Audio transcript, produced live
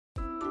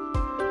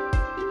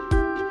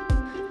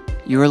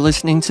You are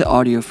listening to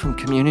audio from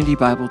Community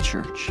Bible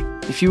Church.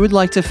 If you would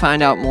like to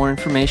find out more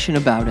information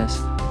about us,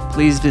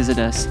 please visit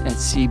us at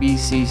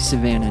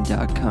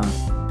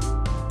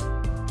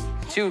cbcsavannah.com.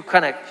 Two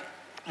kind of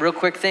real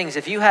quick things.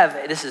 If you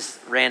have, this is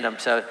random,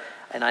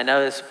 and I know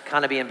this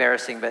kind of be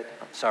embarrassing, but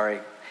I'm sorry.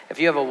 If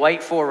you have a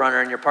white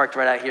 4Runner and you're parked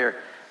right out here,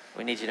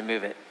 we need you to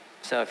move it.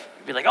 So if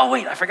you'd be like, oh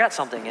wait, I forgot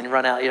something, and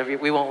run out,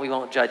 we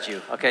won't judge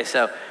you. Okay,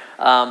 so,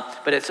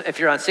 but if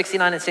you're on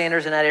 69 and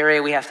Sanders in that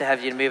area, we have to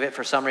have you move it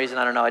for some reason.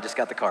 I don't know. I just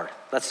got the card.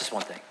 That's just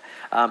one thing.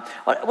 I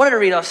wanted to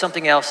read off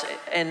something else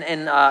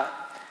in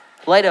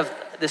light of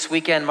this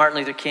weekend, Martin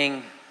Luther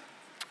King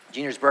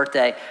Jr.'s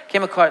birthday.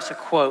 Came across a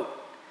quote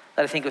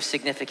that I think was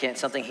significant.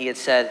 Something he had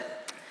said.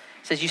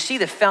 He says, "You see,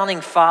 the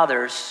founding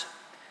fathers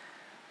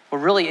were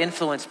really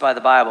influenced by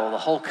the Bible. The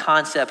whole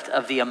concept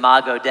of the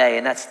Imago Dei,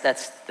 and that's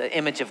the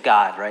image of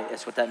God, right?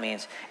 That's what that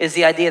means, is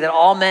the idea that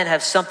all men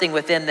have something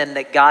within them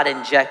that God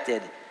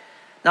injected.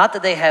 Not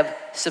that they have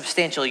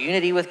substantial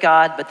unity with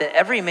God, but that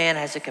every man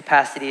has a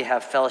capacity to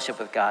have fellowship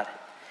with God.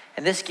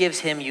 And this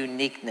gives him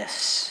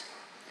uniqueness.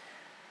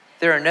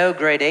 There are no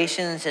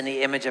gradations in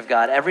the image of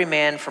God. Every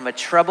man from a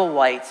treble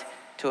white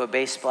to a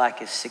bass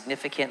black is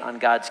significant on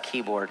God's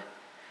keyboard,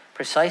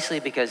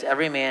 precisely because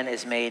every man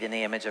is made in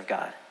the image of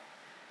God.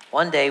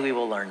 One day we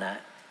will learn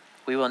that.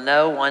 We will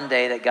know one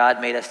day that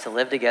God made us to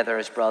live together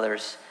as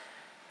brothers,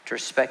 to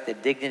respect the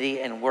dignity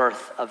and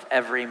worth of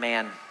every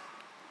man."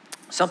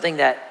 Something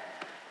that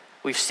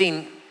we've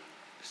seen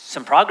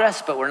some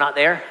progress, but we're not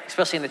there,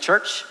 especially in the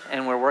church,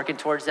 and we're working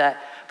towards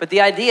that. But the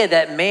idea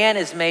that man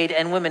is made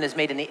and woman is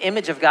made in the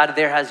image of God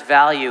there has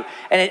value.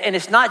 And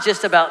it's not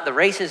just about the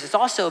races, it's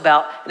also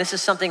about, and this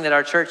is something that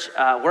our church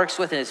works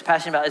with and is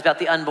passionate about, is about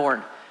the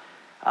unborn.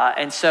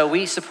 And so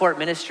we support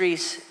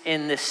ministries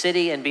in this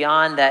city and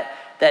beyond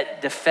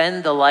that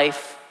defend the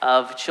life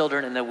of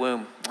children in the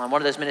womb. One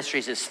of those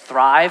ministries is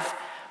Thrive.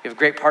 We have a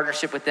great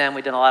partnership with them.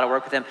 We've done a lot of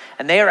work with them.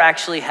 And they are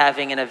actually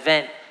having an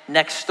event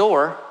next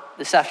door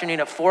this afternoon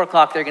at 4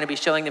 o'clock. They're going to be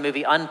showing the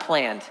movie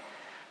Unplanned.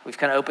 We've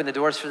kind of opened the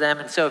doors for them.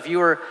 And so if you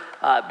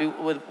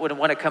would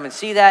want to come and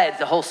see that,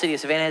 the whole city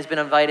of Savannah has been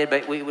invited,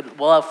 but we would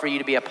love for you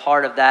to be a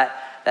part of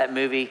that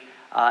movie.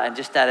 And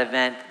just that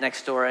event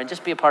next door, and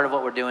just be a part of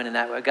what we're doing and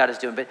that what God is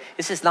doing. But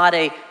this is not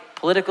a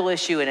political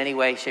issue in any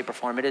way, shape, or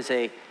form. It is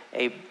a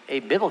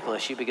biblical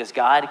issue because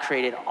God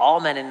created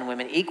all men and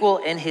women equal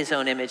in his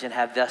own image and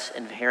have thus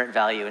inherent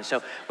value. And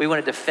so we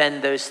want to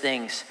defend those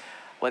things,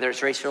 whether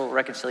it's racial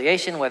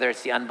reconciliation, whether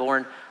it's the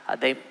unborn.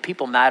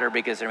 People matter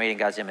because they're made in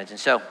God's image. And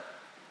so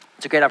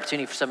it's a great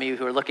opportunity for some of you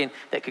who are looking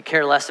that could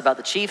care less about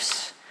the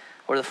Chiefs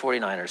or the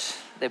 49ers.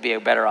 There'd be a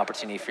better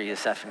opportunity for you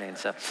this afternoon.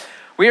 So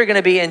we are going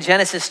to be in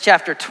Genesis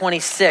chapter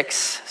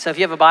 26. So if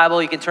you have a Bible,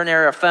 you can turn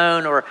there or a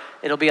phone, or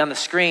it'll be on the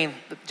screen.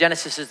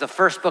 Genesis is the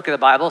first book of the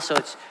Bible, so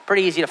it's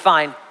pretty easy to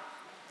find.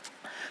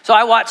 So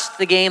I watched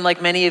the game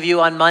like many of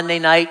you on Monday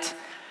night.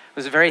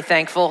 Was very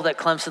thankful that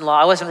Clemson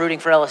lost. I wasn't rooting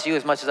for LSU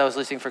as much as I was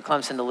rooting for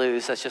Clemson to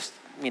lose. That's just,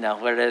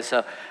 what it is.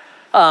 So,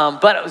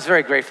 but I was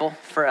very grateful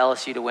for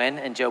LSU to win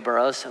and Joe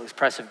Burrow. So it was an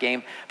impressive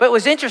game. But it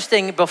was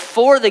interesting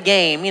before the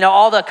game,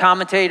 all the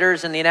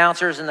commentators and the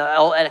announcers and the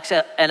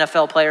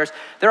NFL players,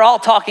 they're all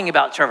talking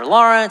about Trevor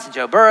Lawrence and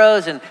Joe Burrow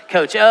and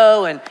Coach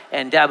O and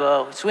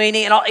Dabo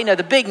Sweeney and all,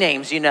 the big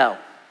names,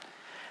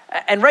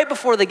 And right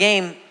before the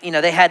game,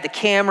 they had the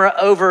camera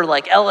over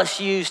like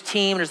LSU's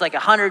team. There's like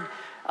 100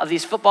 of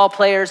these football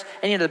players,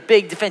 and the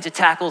big defensive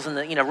tackles and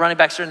the running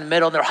backs are in the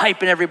middle, and they're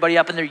hyping everybody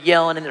up and they're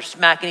yelling and they're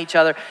smacking each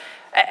other.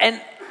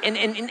 And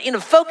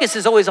focus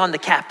is always on the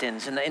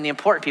captains and the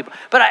important people.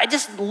 But I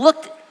just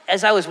looked,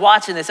 as I was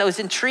watching this, I was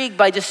intrigued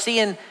by just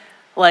seeing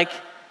like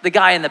the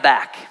guy in the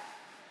back.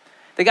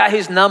 The guy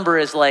whose number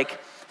is like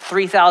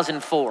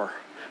 3004,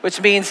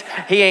 which means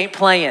he ain't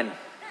playing. All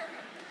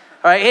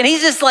right, and he's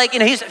just like,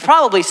 he's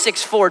probably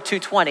 6'4",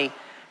 220.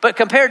 But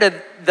compared to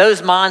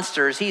those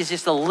monsters, he's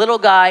just a little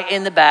guy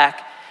in the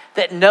back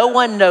that no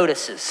one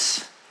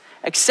notices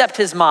except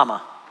his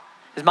mama.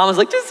 His mama's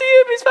like, just see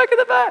him, he's back in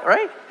the back,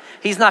 right?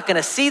 He's not going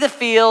to see the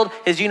field.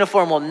 His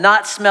uniform will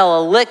not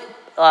smell a lick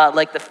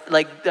like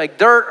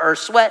dirt or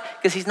sweat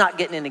because he's not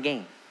getting in the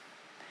game.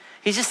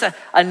 He's just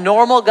a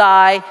normal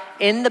guy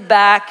in the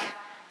back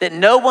that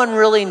no one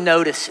really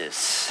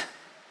notices.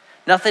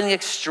 Nothing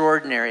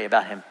extraordinary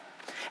about him.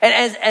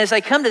 And as I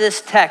come to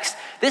this text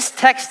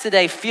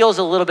today feels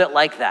a little bit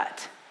like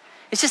that.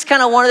 It's just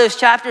kind of one of those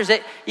chapters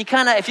that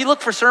if you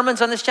look for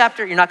sermons on this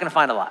chapter, you're not going to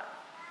find a lot.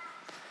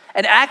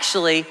 And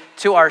actually,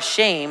 to our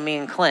shame, me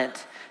and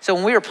Clint, so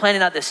when we were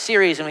planning out this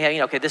series and we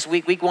had, this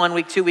week 1,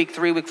 week 2, week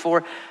 3, week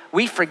 4,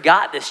 we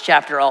forgot this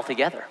chapter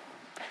altogether.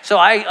 So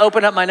I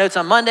opened up my notes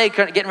on Monday,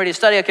 getting ready to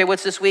study. Okay,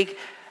 what's this week?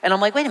 And I'm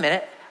like, wait a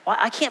minute,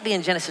 I can't be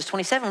in Genesis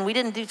 27. We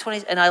didn't do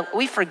 20, and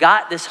we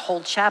forgot this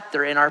whole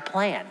chapter in our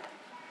plan.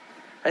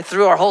 I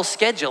threw our whole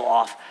schedule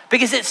off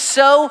because it's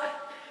so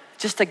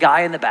just a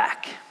guy in the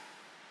back.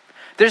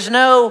 There's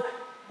no,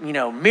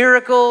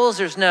 miracles.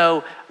 There's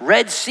no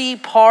Red Sea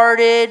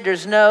parted.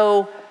 There's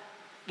no,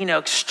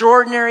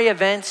 extraordinary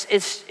events.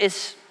 It's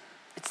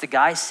the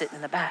guy sitting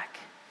in the back,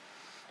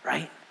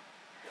 right?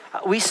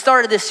 we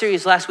started this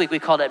series last week. We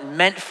called it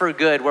Meant for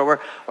Good, where we're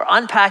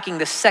unpacking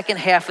the second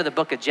half of the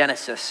book of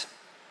Genesis.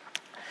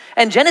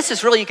 And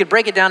Genesis, really, you could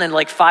break it down in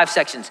like 5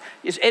 sections.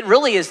 It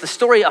really is the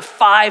story of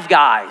 5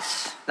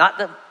 guys, not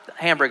the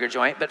hamburger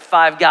joint, but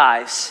 5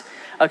 guys,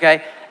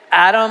 okay?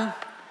 Adam,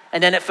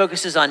 and then it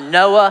focuses on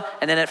Noah,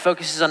 and then it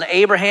focuses on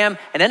Abraham,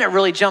 and then it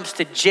really jumps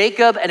to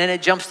Jacob, and then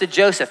it jumps to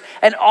Joseph.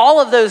 And all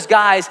of those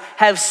guys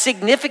have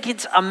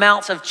significant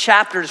amounts of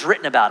chapters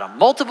written about them,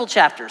 multiple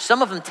chapters,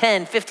 some of them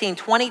 10, 15,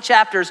 20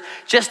 chapters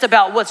just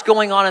about what's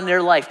going on in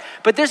their life.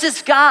 But there's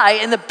this guy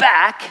in the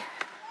back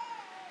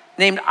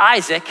named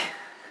Isaac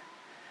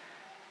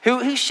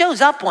who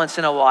shows up once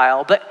in a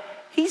while, but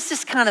he's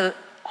just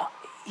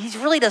he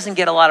really doesn't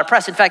get a lot of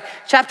press. In fact,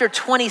 chapter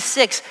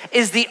 26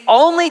 is the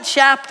only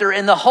chapter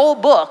in the whole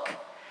book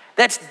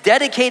that's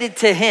dedicated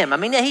to him. I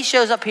mean, he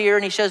shows up here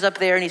and he shows up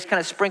there and he's kind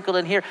of sprinkled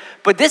in here,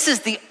 but this is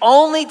the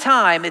only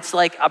time it's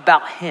like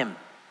about him.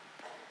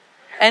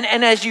 And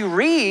as you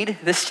read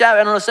this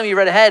chapter, I don't know, some of you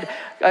read ahead.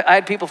 I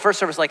had people first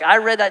service like, I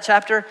read that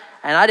chapter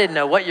and I didn't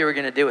know what you were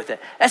going to do with it.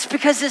 That's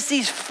because it's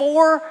these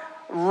 4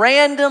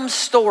 random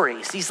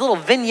stories, these little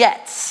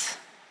vignettes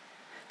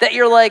that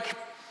you're like,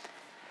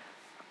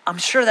 I'm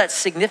sure that's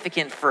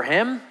significant for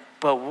him,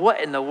 but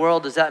what in the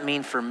world does that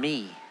mean for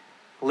me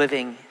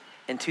living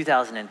in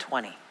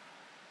 2020,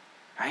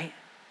 right?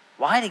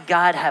 Why did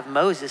God have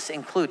Moses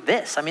include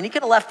this? I mean, he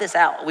could have left this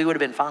out. We would have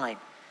been fine.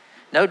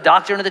 No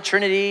doctrine of the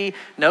Trinity,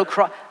 no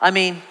cross.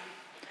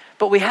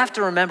 But we have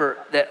to remember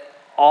that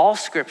all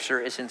scripture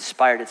is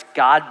inspired. It's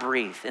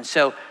God-breathed. And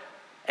so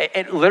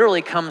it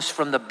literally comes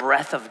from the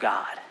breath of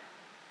God.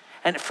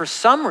 And for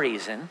some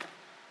reason,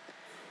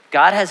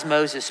 God has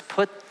Moses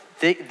put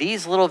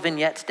these little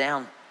vignettes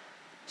down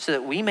so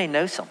that we may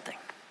know something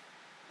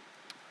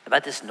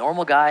about this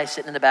normal guy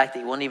sitting in the back that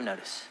you won't even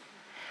notice.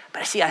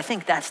 But see, I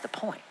think that's the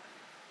point.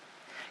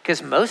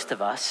 Because most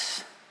of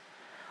us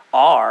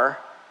are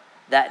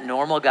that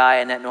normal guy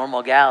and that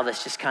normal gal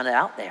that's just kind of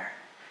out there,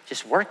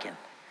 just working.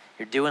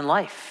 You're doing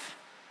life,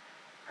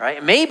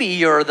 right? Maybe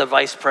you're the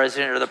vice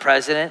president or the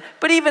president,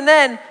 but even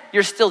then,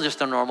 you're still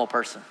just a normal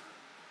person,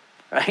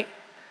 right?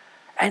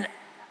 And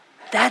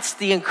that's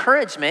the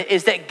encouragement,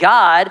 is that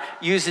God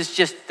uses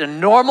just the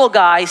normal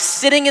guy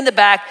sitting in the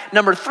back,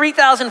 number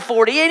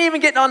 3040, he ain't even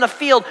getting on the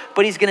field,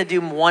 but he's gonna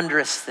do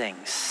wondrous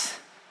things.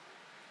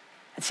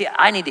 And see,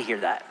 I need to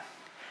hear that,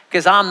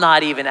 because I'm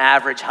not even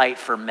average height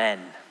for men.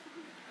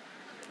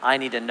 I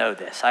need to know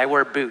this. I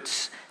wear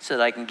boots so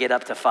that I can get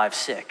up to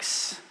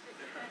 5'6",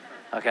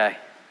 okay?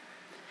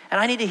 And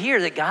I need to hear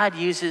that God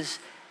uses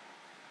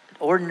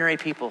ordinary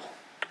people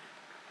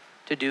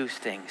to do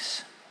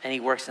things, and he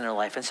works in their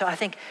life. And so I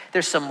think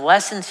there's some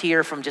lessons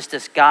here from just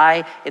this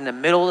guy in the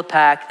middle of the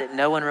pack that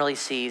no one really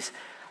sees.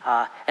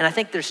 And I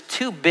think there's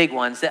 2 big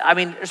ones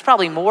there's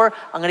probably more.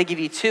 I'm gonna give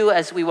you 2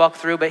 as we walk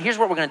through, but here's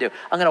what we're gonna do.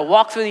 I'm gonna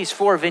walk through these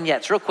 4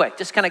 vignettes real quick,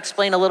 just kind of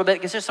explain a little bit,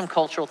 because there's some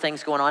cultural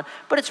things going on,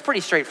 but it's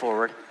pretty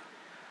straightforward.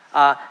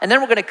 And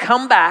then we're gonna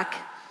come back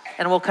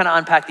and we'll kind of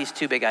unpack these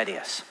 2 big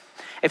ideas.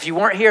 If you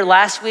weren't here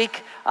last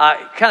week,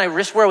 kind of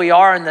just where we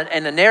are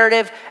in the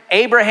narrative,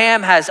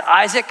 Abraham has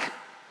Isaac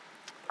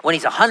when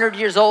he's 100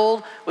 years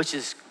old, which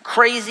is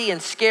crazy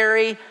and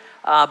scary,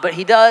 but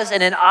he does.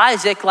 And then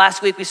Isaac,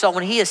 last week we saw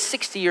when he is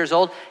 60 years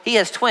old, he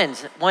has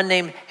twins, one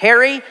named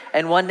Harry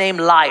and one named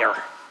Liar,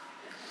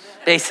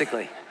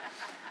 basically,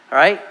 all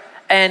right?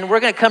 And we're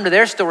gonna come to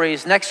their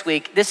stories next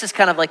week. This is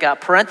kind of like a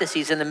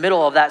parenthesis in the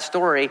middle of that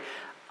story,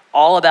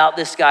 all about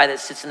this guy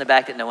that sits in the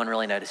back that no one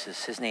really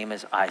notices. His name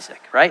is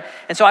Isaac, right?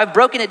 And so I've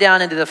broken it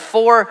down into the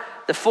four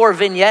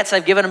vignettes.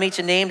 I've given them each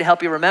a name to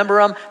help you remember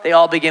them. They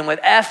all begin with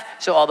F,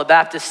 so all the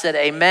Baptists said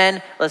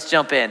amen. Let's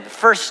jump in. The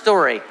first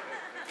story,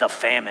 the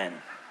famine,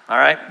 all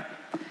right?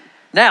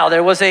 Now,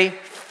 there was a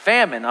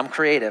famine. I'm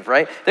creative,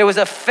 right? There was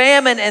a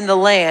famine in the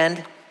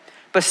land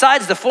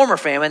besides the former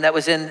famine that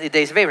was in the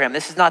days of Abraham.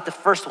 This is not the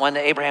first one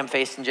that Abraham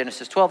faced in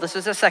Genesis 12. This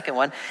is the second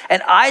one.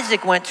 And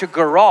Isaac went to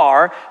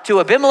Gerar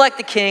to Abimelech,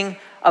 the king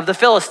of the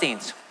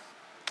Philistines.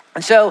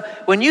 And so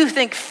when you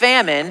think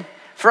famine,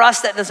 for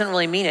us that doesn't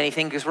really mean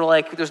anything, because we're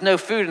like, there's no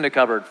food in the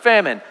cupboard.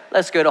 Famine,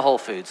 let's go to Whole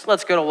Foods.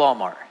 Let's go to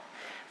Walmart.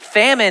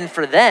 Famine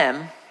for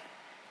them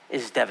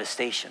is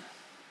devastation.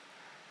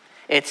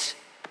 It's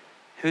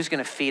who's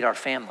gonna feed our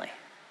family?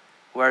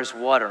 Where's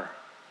water?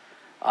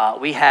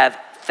 We have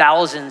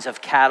thousands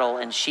of cattle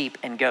and sheep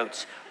and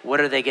goats.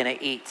 What are they gonna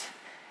eat?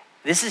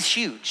 This is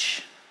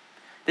huge.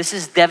 This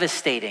is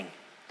devastating,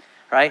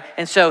 right?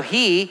 And so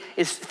he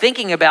is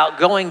thinking about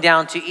going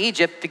down to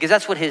Egypt because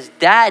that's what his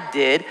dad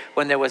did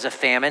when there was a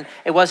famine.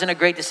 It wasn't a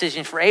great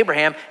decision for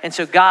Abraham. And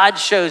so God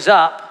shows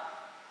up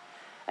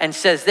and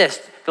says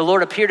this. The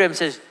Lord appeared to him and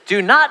says,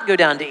 do not go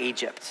down to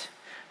Egypt.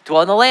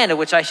 Dwell in the land of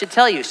which I should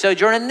tell you.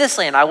 Sojourn in this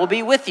land. I will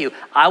be with you.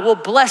 I will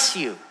bless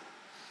you.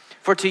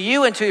 For to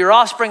you and to your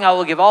offspring I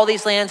will give all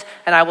these lands,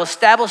 and I will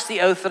establish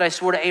the oath that I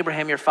swore to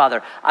Abraham your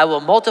father. I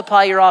will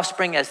multiply your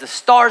offspring as the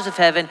stars of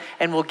heaven,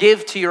 and will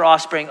give to your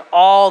offspring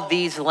all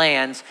these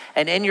lands,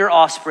 and in your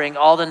offspring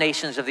all the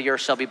nations of the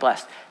earth shall be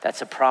blessed.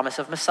 That's a promise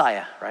of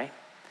Messiah, right?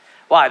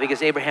 Why?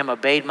 Because Abraham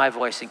obeyed my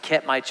voice and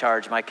kept my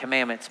charge, my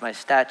commandments, my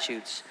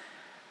statutes,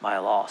 my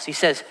laws. He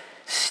says,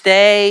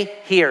 stay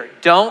here.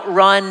 Don't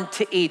run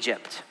to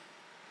Egypt.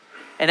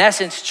 In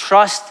essence,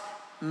 trust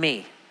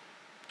me.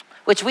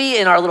 Which we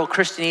in our little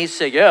Christianese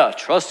say, yeah,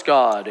 trust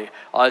God.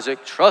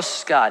 Isaac,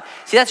 trust God.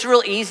 See, that's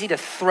real easy to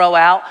throw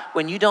out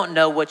when you don't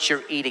know what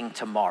you're eating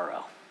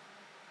tomorrow.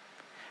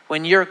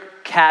 When your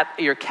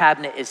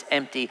cabinet is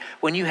empty,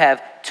 when you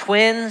have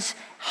twins,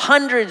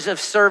 hundreds of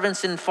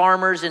servants and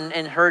farmers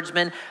and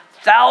herdsmen,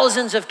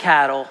 thousands of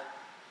cattle,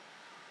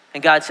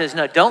 and God says,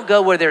 no, don't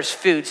go where there's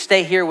food.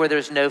 Stay here where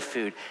there's no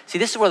food. See,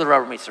 this is where the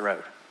rubber meets the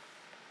road.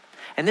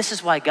 And this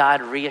is why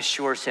God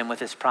reassures him with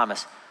his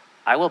promise.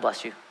 I will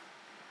bless you.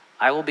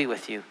 I will be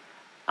with you.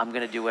 I'm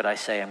going to do what I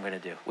say I'm going to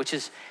do, which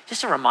is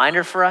just a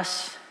reminder for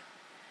us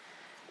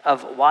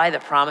of why the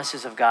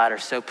promises of God are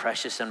so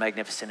precious and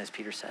magnificent, as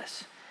Peter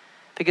says.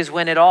 Because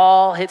when it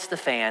all hits the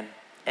fan,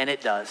 and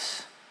it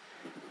does,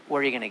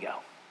 where are you going to go?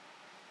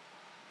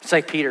 It's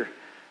like Peter,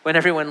 when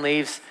everyone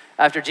leaves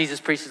after Jesus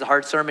preaches a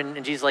hard sermon,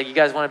 and Jesus is like, you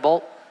guys want to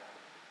bolt?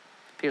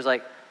 Peter's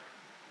like,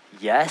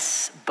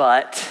 yes,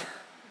 but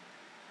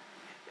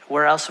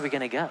where else are we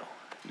going to go?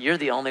 You're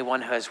the only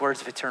one who has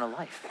words of eternal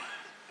life.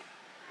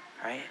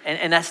 Right?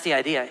 And that's the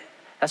idea.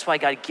 That's why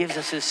God gives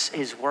us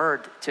his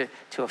word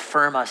to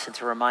affirm us and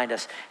to remind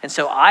us. And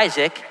so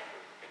Isaac,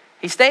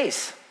 he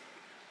stays.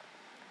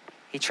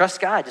 He trusts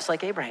God just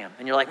like Abraham.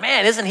 And you're like,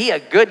 man, isn't he a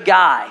good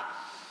guy?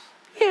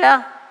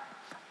 Yeah,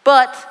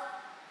 but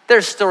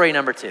there's story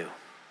number 2.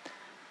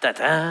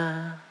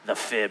 Da-da, the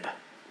fib.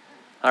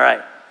 All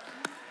right.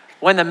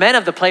 When the men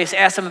of the place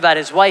asked him about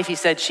his wife, he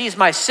said, she's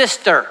my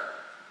sister.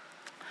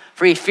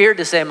 For he feared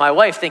to say my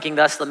wife, thinking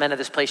thus the men of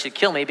this place should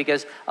kill me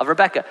because of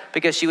Rebekah,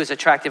 because she was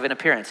attractive in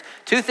appearance.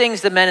 2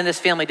 things the men in this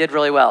family did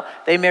really well.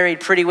 They married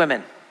pretty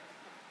women.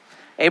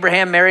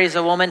 Abraham marries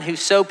a woman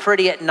who's so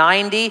pretty at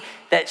 90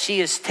 that she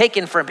is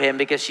taken from him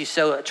because she's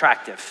so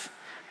attractive.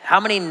 How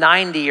many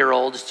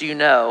 90-year-olds do you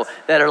know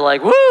that are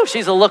like, woo,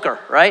 she's a looker,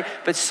 right?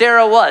 But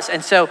Sarah was,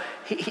 and so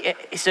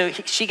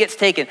she gets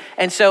taken.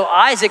 And so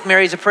Isaac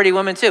marries a pretty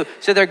woman too.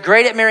 So they're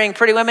great at marrying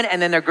pretty women,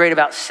 and then they're great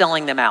about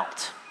selling them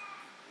out.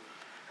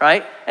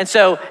 Right? And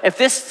so if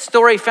this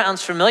story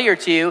sounds familiar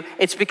to you,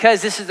 it's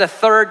because this is the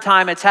 3rd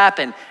time it's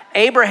happened.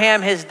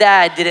 Abraham, his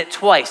dad, did it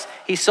twice.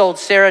 He sold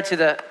Sarah to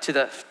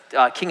the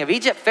king of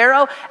Egypt,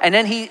 Pharaoh, and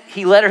then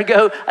he let her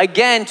go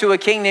again to a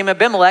king named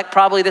Abimelech,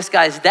 probably this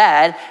guy's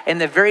dad, in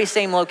the very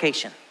same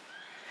location.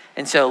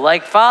 And so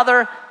like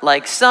father,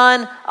 like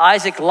son,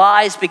 Isaac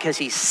lies because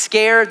he's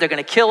scared. They're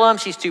going to kill him.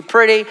 She's too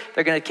pretty.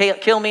 They're going to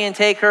kill me and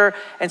take her.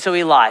 And so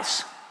he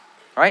lies,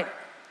 right?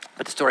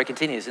 But the story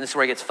continues, and this is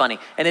where it gets funny.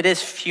 And it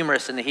is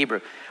humorous in the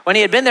Hebrew. When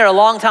he had been there a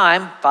long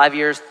time, 5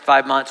 years,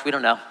 5 months, we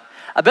don't know,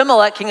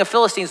 Abimelech, king of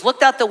Philistines,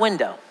 looked out the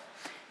window.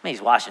 I mean,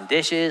 he's washing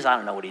dishes. I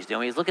don't know what he's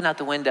doing. He's looking out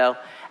the window,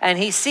 and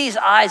he sees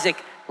Isaac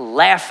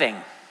laughing.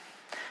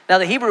 Now,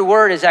 the Hebrew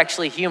word is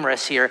actually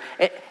humorous here.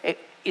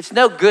 It's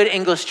no good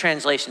English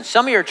translation.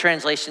 Some of your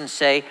translations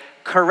say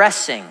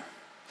caressing,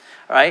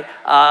 all right?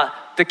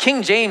 The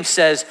King James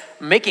says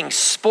making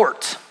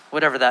sport,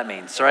 whatever that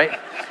means, right?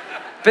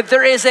 But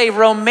there is a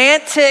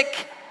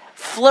romantic,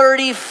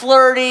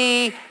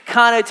 flirty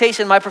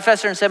connotation. My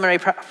professor in seminary,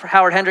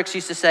 Howard Hendricks,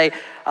 used to say,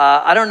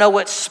 I don't know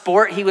what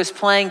sport he was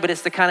playing, but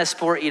it's the kind of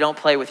sport you don't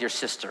play with your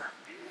sister.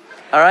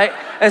 All right?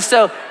 And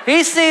so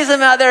he sees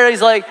him out there, and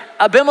he's like,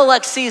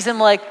 Abimelech sees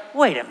him like,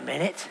 wait a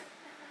minute.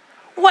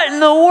 What in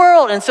the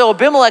world? And so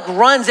Abimelech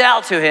runs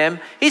out to him.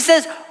 He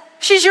says,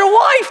 she's your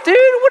wife, dude.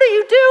 What are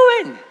you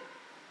doing?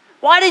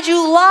 Why did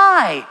you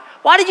lie?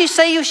 Why did you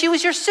say she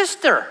was your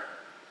sister?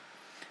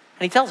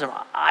 And he tells him,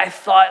 I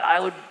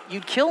thought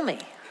you'd kill me.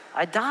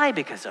 I'd die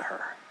because of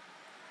her.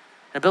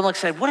 And Abimelech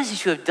said, what is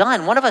it you have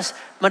done? One of us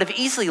might have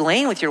easily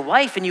lain with your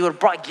wife and you would have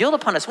brought guilt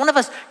upon us. One of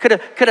us could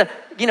have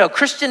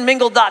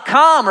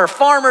christianmingle.com or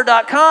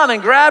farmer.com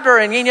and grabbed her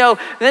and,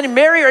 then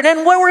marry her. And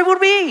then where would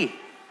we be?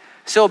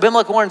 So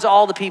Abimelech warns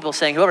all the people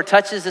saying, whoever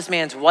touches this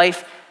man's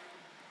wife,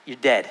 you're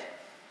dead.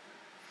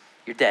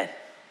 You're dead.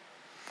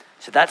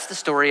 So that's the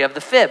story of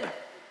the fib.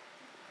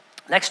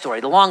 Next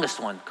story, the longest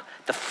one,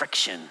 the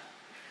friction.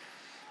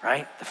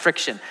 Right? The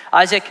friction.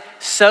 Isaac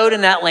sowed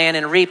in that land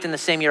and reaped in the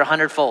same year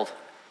 100-fold.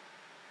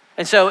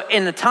 And so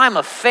in the time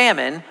of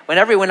famine, when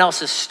everyone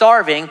else is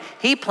starving,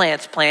 he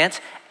plants,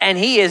 and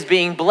he is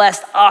being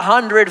blessed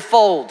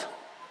 100-fold.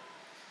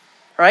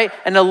 Right?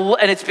 And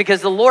it's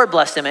because the Lord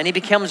blessed him, and he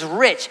becomes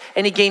rich,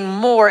 and he gained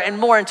more and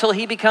more until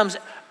he becomes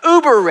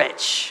uber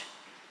rich.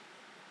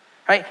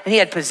 Right? And he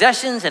had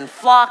possessions and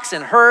flocks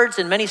and herds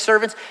and many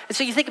servants. And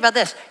so you think about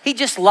this. He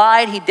just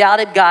lied, he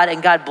doubted God,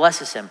 and God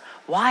blesses him.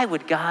 Why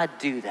would God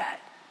do that?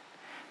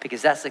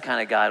 Because that's the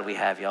kind of God we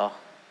have, y'all.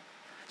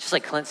 Just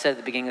like Clint said at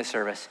the beginning of the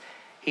service,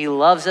 he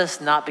loves us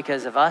not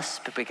because of us,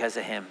 but because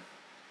of him.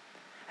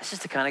 That's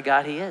just the kind of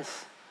God he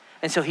is.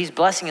 And so he's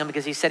blessing him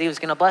because he said he was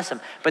going to bless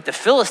him. But the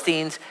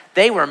Philistines,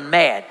 they were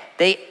mad.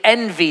 They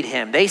envied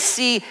him. They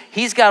see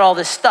he's got all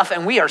this stuff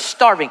and we are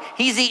starving.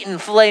 He's eating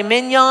filet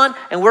mignon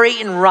and we're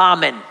eating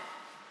ramen.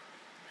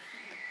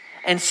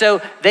 And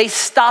so they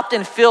stopped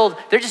and filled.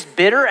 They're just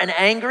bitter and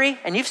angry.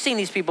 And you've seen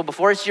these people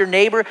before. It's your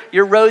neighbor.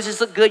 Your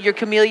roses look good. Your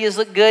camellias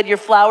look good. Your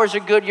flowers are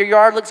good. Your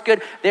yard looks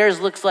good.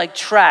 Theirs looks like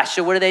trash.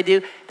 So what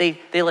do?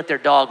 They let their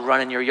dog run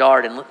in your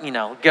yard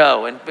and,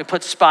 go and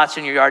put spots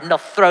in your yard. And they'll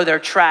throw their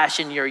trash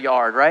in your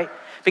yard, right?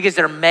 Because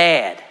they're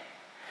mad.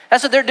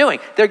 That's what they're doing.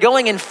 They're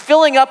going and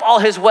filling up all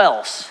his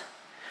wells.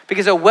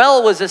 Because a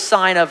well was a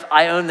sign of,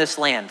 I own this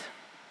land.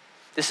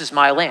 This is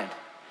my land.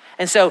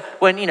 And so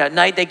when, at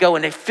night they go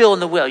and they fill in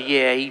the well.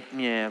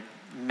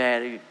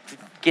 Man,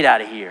 get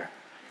out of here.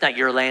 It's not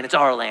your land, it's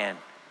our land,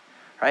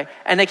 right?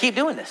 And they keep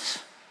doing this,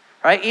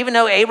 right? Even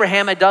though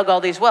Abraham had dug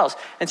all these wells.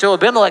 And so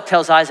Abimelech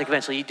tells Isaac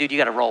eventually, dude, you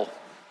got to roll.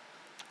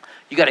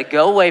 You got to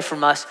go away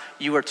from us.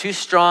 You are too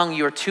strong.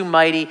 You are too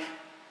mighty.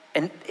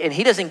 And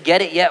he doesn't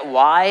get it yet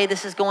why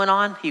this is going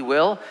on. He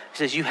will. He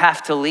says, you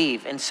have to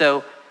leave. And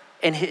so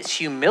in his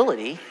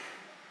humility,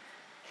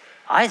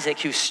 Isaac,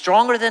 who's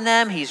stronger than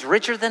them, he's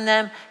richer than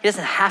them, he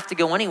doesn't have to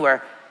go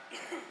anywhere.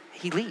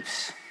 He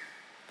leaves.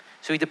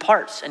 So he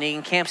departs and he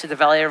encamps at the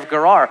valley of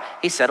Gerar.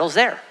 He settles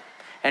there.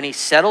 And he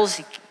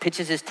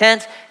pitches his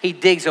tent, he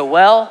digs a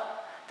well.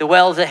 The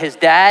wells that his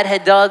dad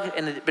had dug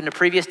in the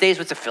previous days,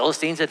 which the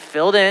Philistines had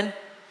filled in.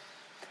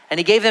 And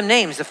he gave them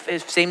names, the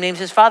same names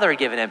his father had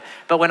given him.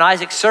 But when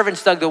Isaac's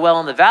servants dug the well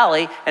in the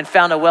valley and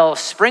found a well of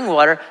spring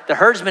water, the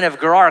herdsmen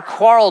of Gerar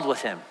quarreled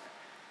with him.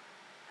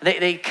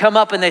 They come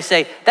up and they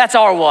say, that's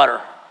our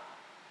water.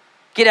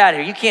 Get out of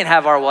here. You can't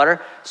have our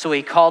water. So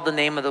he called the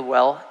name of the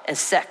well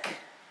Esek,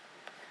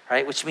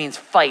 right? Which means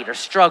fight or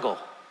struggle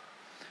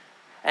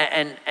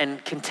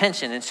and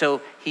contention. And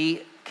so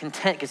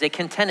because they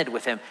contended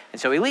with him.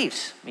 And so he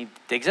leaves. He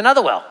digs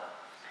another well.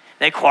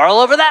 They quarrel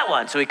over that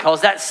one. So he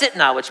calls that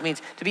Sitnah, which means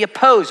to be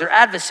opposed or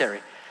adversary.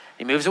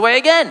 He moves away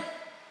again.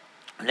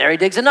 And there he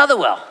digs another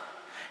well.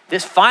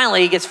 This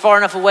finally gets far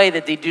enough away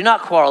that they do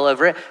not quarrel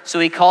over it. So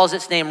he calls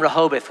its name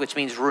Rehoboth, which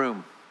means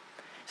room.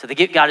 So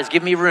God has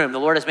given me room. The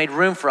Lord has made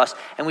room for us,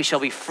 and we shall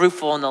be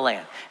fruitful in the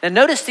land. Now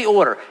notice the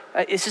order.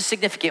 This is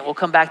significant. We'll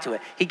come back to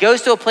it. He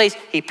goes to a place,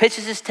 he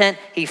pitches his tent,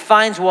 he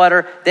finds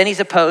water, then he's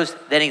opposed,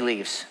 then he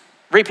leaves.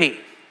 Repeat.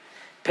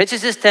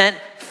 Pitches his tent,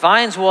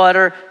 finds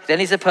water, then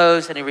he's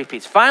opposed, and he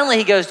repeats. Finally,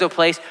 he goes to a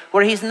place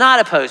where he's not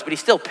opposed, but he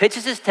still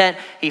pitches his tent,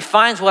 he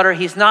finds water,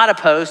 he's not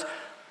opposed,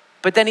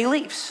 but then he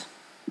leaves.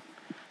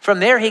 From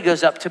there, he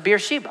goes up to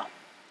Beersheba.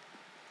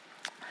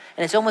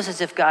 And it's almost as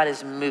if God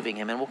is moving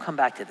him, and we'll come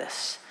back to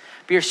this.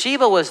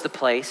 Beersheba was the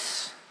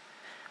place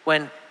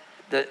when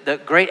the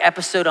great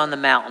episode on the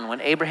mountain,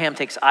 when Abraham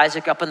takes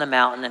Isaac up on the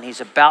mountain and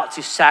he's about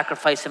to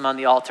sacrifice him on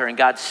the altar, and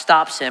God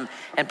stops him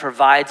and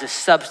provides a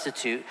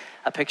substitute,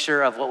 a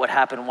picture of what would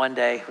happen one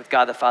day with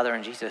God the Father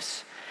and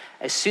Jesus.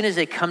 As soon as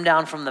they come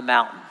down from the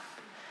mountain,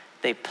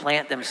 they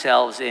plant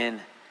themselves in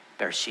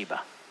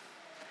Beersheba.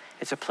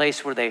 It's a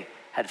place where they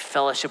had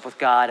fellowship with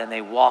God and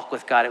they walk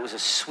with God. It was a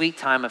sweet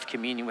time of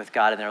communion with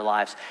God in their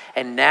lives.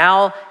 And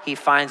now he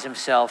finds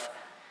himself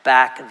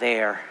back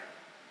there,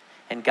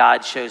 and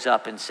God shows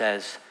up and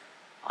says,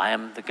 I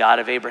am the God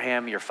of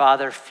Abraham, your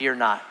father. Fear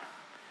not,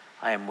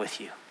 I am with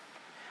you.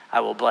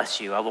 I will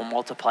bless you. I will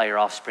multiply your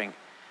offspring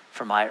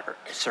for my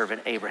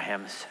servant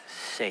Abraham's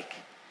sake.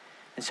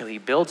 And so he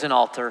builds an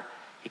altar.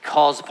 He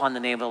calls upon the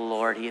name of the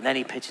Lord. And then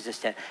he pitches his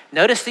tent.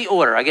 Notice the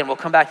order. Again, we'll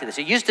come back to this.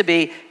 It used to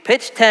be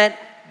pitch tent,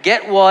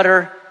 get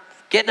water,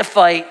 get in a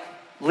fight,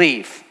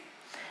 leave.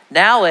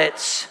 Now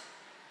it's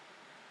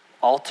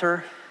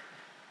altar,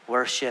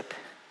 worship,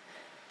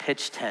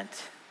 pitch tent,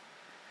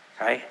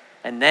 right?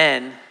 And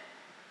then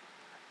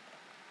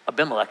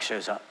Abimelech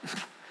shows up.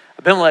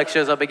 Abimelech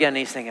shows up again and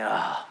he's thinking,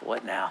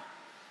 what now?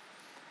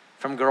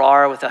 From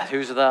Gerar with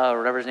Ahuzah, or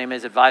whatever his name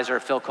is, advisor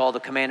of Philcol, the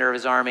commander of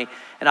his army.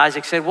 And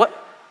Isaac said, what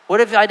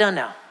have I done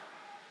now?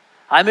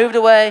 I moved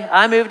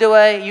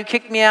away, you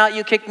kicked me out,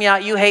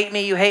 you hate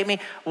me.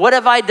 What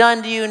have I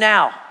done to you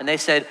now? And they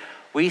said,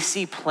 we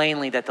see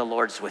plainly that the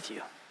Lord's with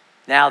you.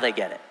 Now they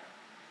get it.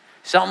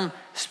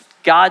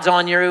 God's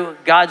on you,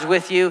 God's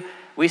with you.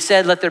 We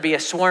said, let there be a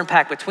sworn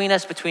pact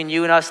between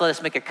you and us. Let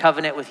us make a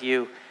covenant with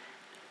you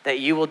that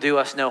you will do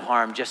us no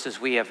harm, just as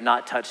we have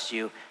not touched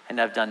you and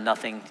have done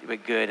nothing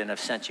but good and have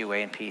sent you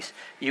away in peace.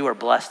 You are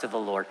blessed of the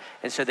Lord.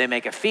 And so they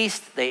make a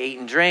feast, they eat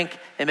and drink,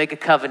 they make a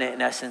covenant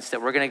in essence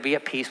that we're going to be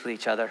at peace with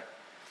each other.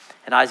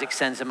 And Isaac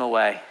sends him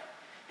away.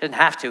 He doesn't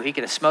have to, he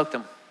could have smoked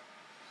him,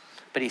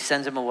 but he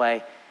sends him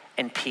away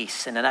in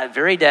peace. And on that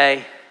very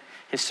day,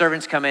 his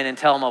servants come in and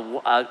tell him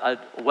a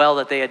well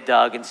that they had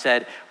dug and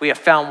said, we have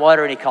found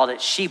water, and he called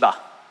it Sheba.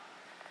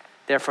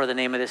 Therefore, the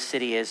name of this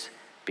city is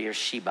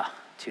Beersheba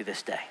to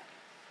this day,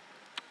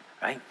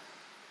 right?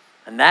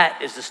 And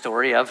that is the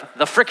story of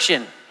the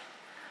friction.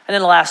 And then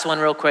the last one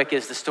real quick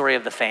is the story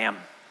of the fam.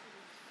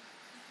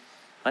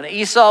 When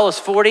Esau was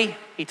 40,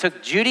 he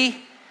took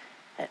Judy,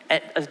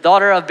 a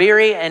daughter of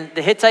Beeri, and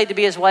the Hittite to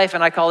be his wife,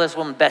 and I call this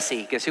woman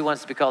Bessie, because who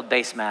wants to be called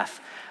base math?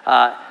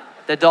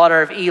 The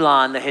daughter of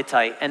Elon the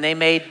Hittite, and they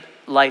made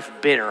life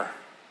bitter.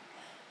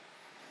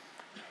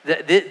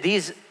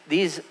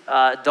 These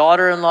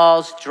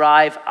daughter-in-laws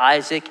drive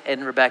Isaac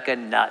and Rebekah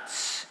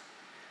nuts.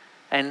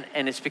 And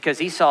it's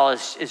because Esau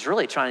is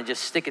really trying to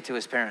just stick it to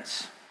his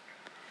parents.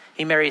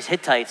 He marries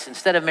Hittites.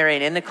 Instead of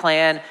marrying in the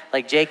clan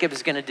like Jacob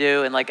is going to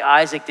do and like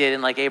Isaac did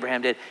and like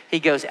Abraham did, he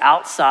goes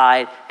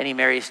outside and he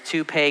marries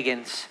 2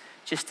 pagans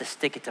just to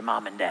stick it to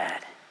mom and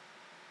dad,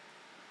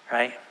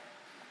 right?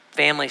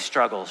 Family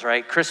struggles,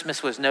 right?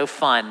 Christmas was no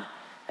fun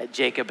at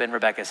Jacob and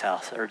Rebekah's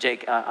house, or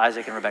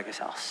Isaac and Rebekah's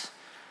house.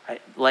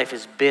 Right? Life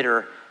is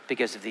bitter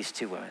because of these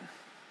 2 women.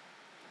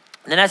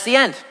 And then that's the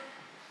end.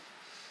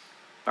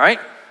 All right?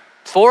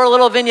 4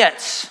 little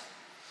vignettes.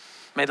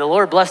 May the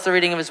Lord bless the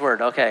reading of his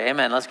word. Okay,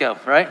 amen. Let's go,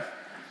 right?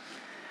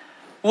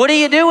 What do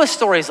you do with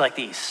stories like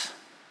these?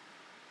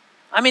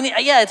 I mean,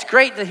 yeah, it's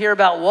great to hear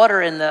about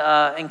water in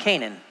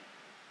Canaan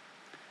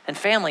and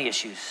family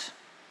issues.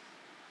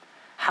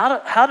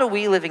 How do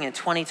we living in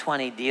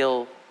 2020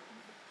 deal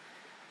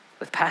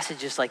with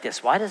passages like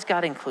this? Why does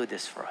God include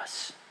this for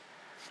us?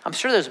 I'm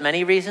sure there's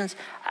many reasons.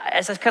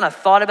 As I kind of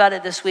thought about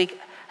it this week,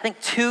 I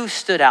think 2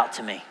 stood out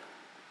to me.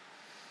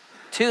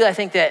 2, I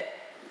think that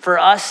for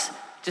us,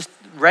 just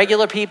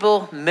regular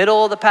people,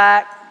 middle of the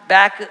pack,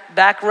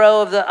 back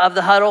row of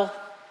the huddle,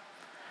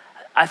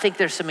 I think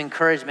there's some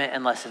encouragement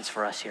and lessons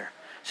for us here.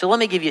 So let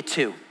me give you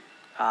 2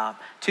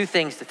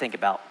 things to think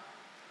about.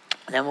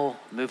 And then we'll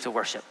move to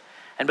worship.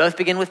 And both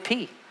begin with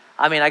P.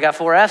 I mean, I got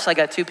 4 F's, I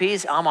got 2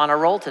 P's. I'm on a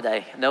roll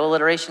today. No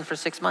alliteration for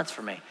 6 months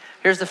for me.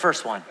 Here's the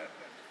first one.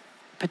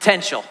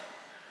 Potential.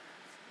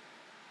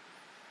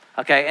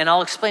 Okay, and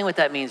I'll explain what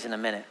that means in a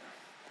minute.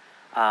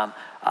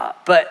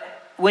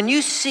 But when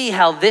you see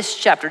how this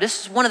chapter,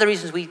 this is one of the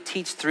reasons we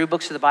teach through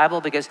books of the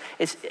Bible, because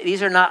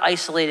these are not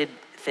isolated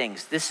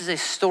things. This is a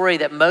story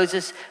that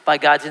Moses, by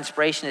God's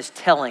inspiration, is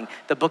telling,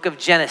 the book of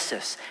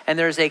Genesis. And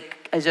there's a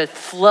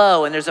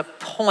flow and there's a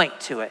point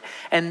to it.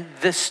 And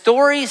the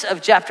stories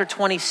of chapter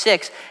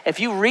 26, if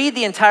you read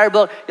the entire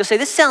book, you'll say,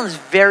 this sounds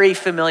very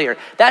familiar.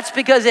 That's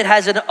because it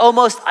has an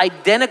almost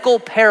identical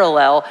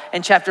parallel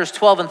in chapters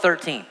 12 and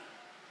 13.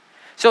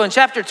 So in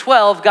chapter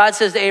 12, God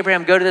says to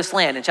Abraham, go to this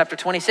land. In chapter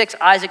 26,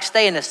 Isaac,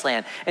 stay in this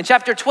land. In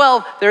chapter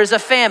 12, there is a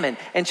famine.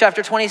 In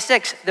chapter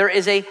 26, there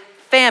is a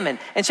famine.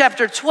 In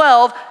chapter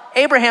 12,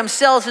 Abraham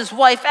sells his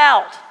wife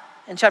out.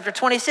 In chapter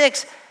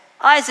 26,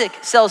 Isaac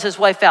sells his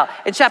wife out.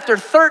 In chapter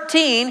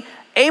 13,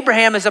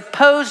 Abraham is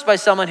opposed by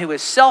someone who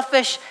is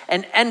selfish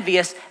and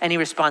envious, and he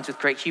responds with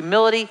great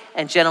humility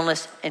and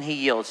gentleness, and he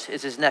yields.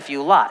 It's his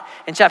nephew Lot.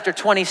 In chapter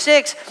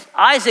 26,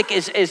 Isaac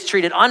is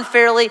treated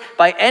unfairly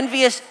by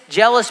envious,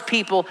 jealous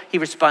people. He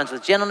responds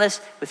with gentleness,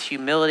 with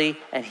humility,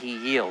 and he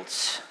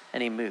yields,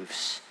 and he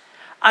moves.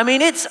 I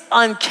mean, it's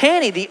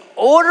uncanny. The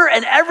order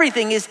and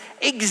everything is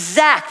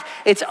exact.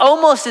 It's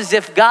almost as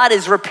if God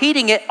is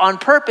repeating it on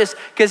purpose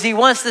because he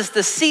wants us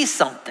to see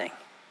something.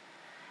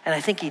 And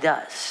I think he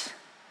does.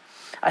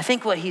 I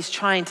think what he's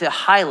trying to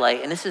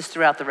highlight, and this is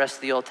throughout the rest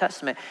of the Old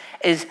Testament,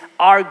 is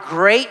our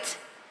great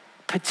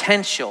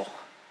potential.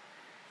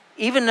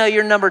 Even though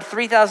you're numbered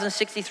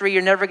 3,063,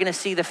 you're never going to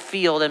see the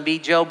field and be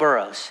Joe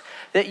Burrows.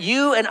 That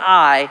you and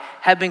I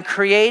have been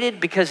created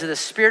because of the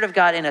Spirit of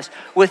God in us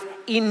with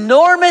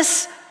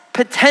enormous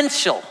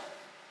potential.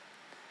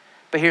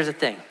 But here's the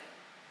thing.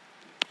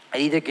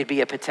 It either could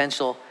be a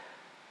potential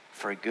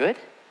for good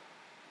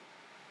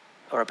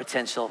or a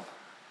potential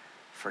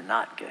for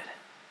not good.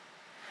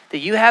 That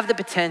you have the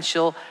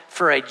potential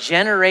for a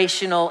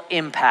generational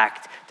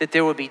impact, that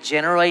there will be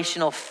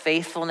generational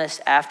faithfulness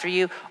after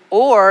you,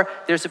 or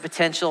there's a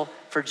potential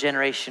for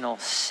generational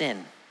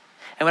sin.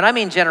 And when I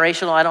mean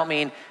generational, I don't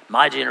mean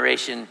my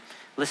generation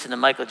listened to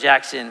Michael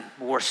Jackson,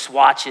 wore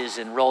swatches,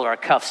 and rolled our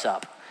cuffs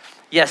up.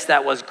 Yes,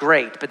 that was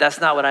great, but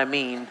that's not what I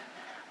mean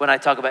when I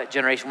talk about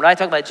generation. When I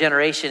talk about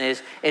generation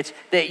it's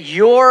that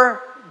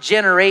your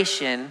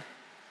generation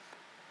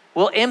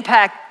will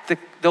impact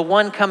the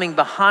one coming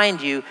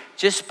behind you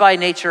just by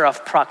nature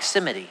of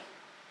proximity,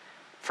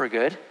 for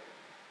good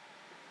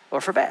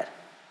or for bad.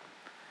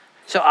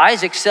 So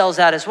Isaac sells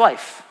out his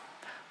wife.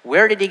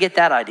 Where did he get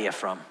that idea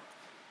from?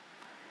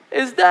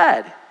 His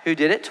dad, who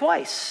did it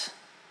twice,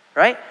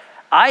 right?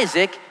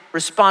 Isaac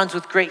responds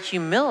with great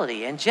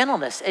humility and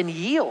gentleness and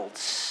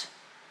yields,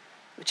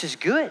 which is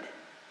good.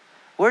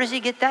 Where does he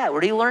get that? Where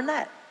did he learn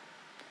that?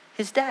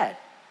 His dad.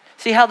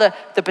 See how the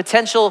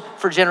potential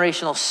for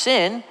generational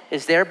sin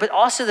is there, but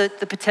also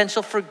the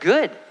potential for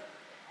good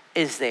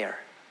is there.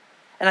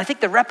 And I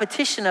think the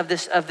repetition of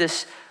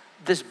this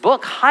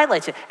book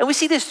highlights it. And we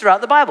see this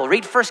throughout the Bible.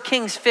 Read 1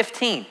 Kings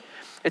 15.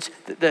 It's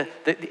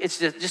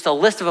just a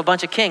list of a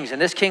bunch of kings.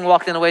 And this king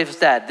walked in the way of his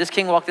dad. This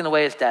king walked in the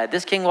way of his dad.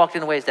 This king walked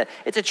in the way of his dad.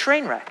 It's a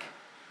train wreck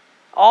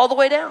all the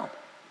way down.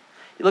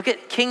 You look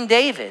at King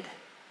David.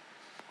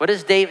 What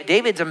is David?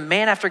 David's a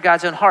man after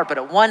God's own heart. But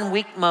at one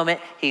weak moment,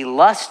 he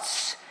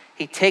lusts.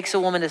 He takes a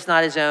woman that's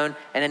not his own,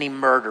 and then he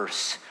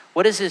murders.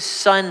 What does his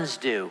sons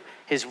do?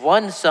 His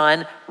one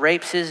son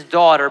rapes his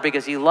daughter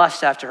because he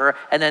lusts after her,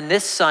 and then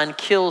this son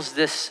kills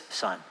this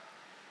son.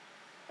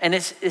 And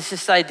it's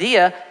this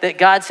idea that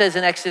God says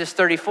in Exodus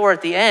 34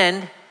 at the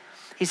end,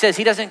 he says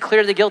he doesn't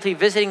clear the guilty,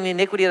 visiting the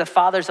iniquity of the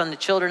fathers on the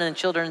children and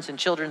children's and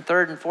children,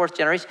 third and fourth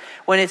generation,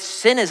 when its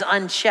sin is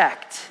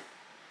unchecked.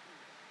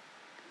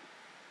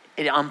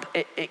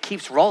 it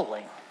keeps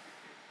rolling,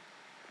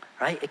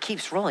 right? It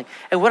keeps rolling.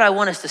 And what I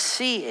want us to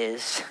see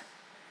is,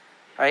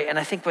 right, and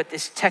I think what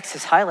this text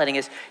is highlighting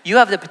is you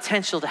have the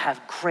potential to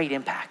have great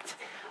impact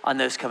on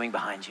those coming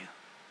behind you.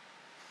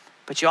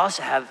 But you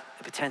also have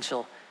the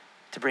potential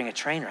to bring a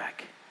train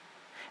wreck.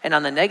 And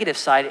on the negative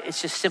side,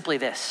 it's just simply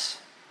this.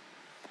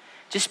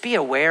 Just be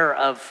aware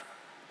of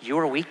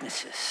your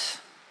weaknesses.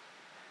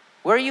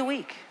 Where are you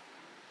weak?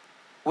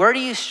 Where do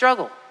you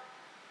struggle?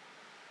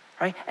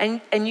 Right?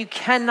 And we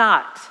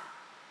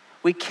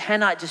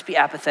cannot just be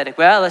apathetic.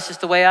 Well, that's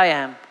just the way I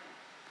am.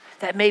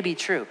 That may be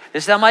true.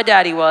 This is how my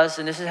daddy was,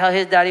 and this is how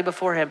his daddy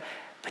before him.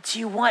 But do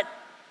you want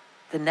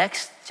the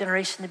next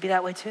generation to be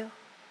that way too?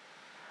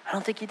 I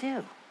don't think you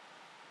do.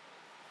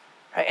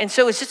 Right? And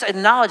so it's just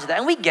acknowledge that.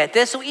 And we get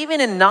this. So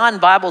even in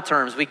non-Bible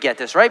terms, we get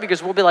this, right?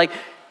 Because we'll be like,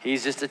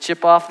 he's just a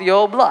chip off the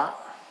old block.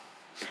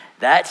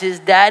 That's his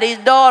daddy's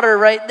daughter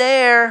right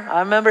there. I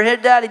remember his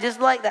daddy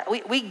just like that.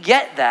 We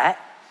get that.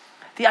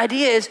 The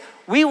idea is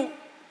we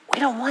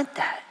don't want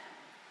that.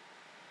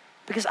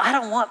 Because I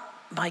don't want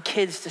my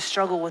kids to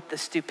struggle with the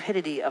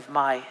stupidity of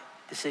my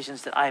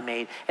decisions that I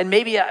made. And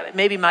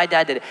maybe my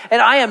dad did it.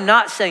 And I am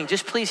not saying,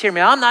 just please hear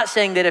me, I'm not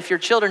saying that if your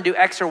children do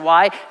X or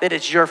Y, that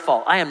it's your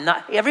fault. I am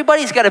not.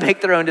 Everybody's got to make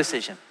their own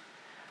decision.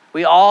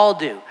 We all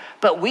do.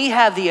 But we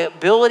have the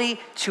ability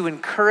to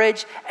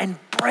encourage and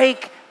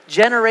break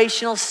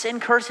generational sin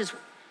curses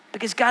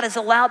because God has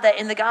allowed that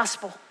in the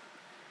gospel.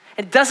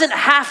 It doesn't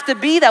have to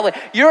be that way.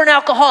 You're an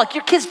alcoholic.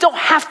 Your kids don't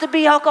have to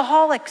be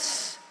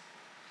alcoholics.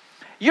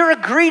 You're a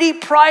greedy,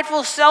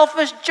 prideful,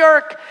 selfish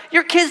jerk.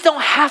 Your kids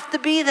don't have to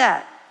be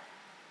that.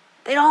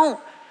 They don't.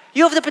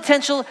 You have the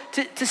potential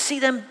to see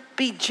them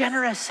be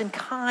generous and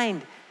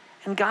kind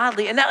and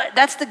godly. And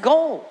that's the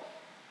goal,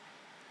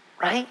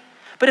 right?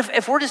 But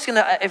if we're just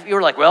if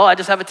you're like, well, I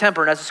just have a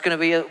temper and that's just gonna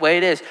be the way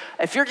it is.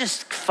 If you're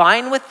just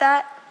fine with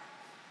that,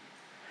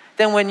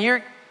 then when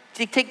you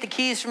take the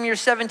keys from your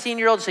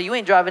 17-year-old and say, you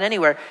ain't driving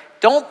anywhere,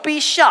 don't be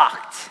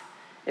shocked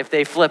if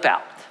they flip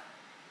out.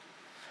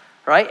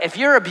 Right? If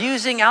you're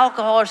abusing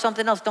alcohol or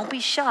something else, don't be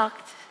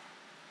shocked.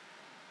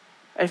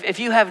 If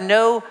you have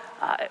no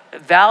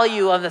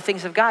value on the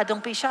things of God,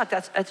 don't be shocked.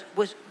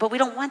 But we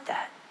don't want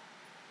that.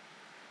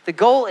 The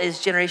goal is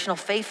generational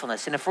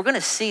faithfulness. And if we're going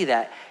to see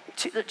that,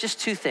 just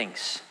two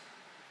things.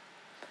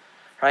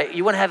 Right?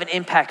 You want to have an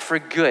impact for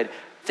good.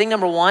 Thing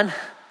number one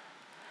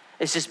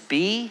is just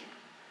be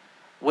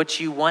what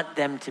you want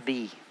them to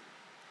be.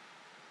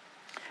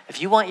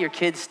 If you want your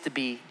kids to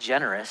be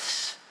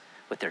generous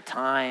with their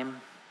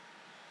time,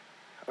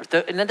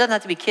 and it doesn't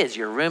have to be kids,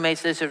 your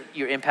roommates,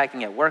 you're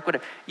impacting at work,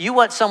 whatever. You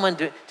want someone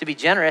to be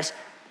generous,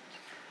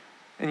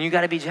 and you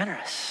got to be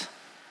generous,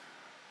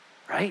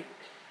 right?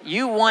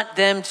 You want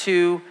them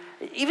to,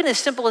 even as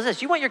simple as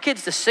this, you want your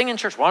kids to sing in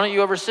church. Why don't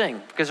you ever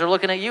sing? Because they're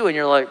looking at you and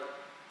you're like,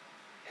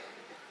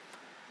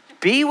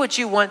 be what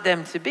you want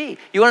them to be.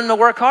 You want them to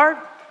work hard?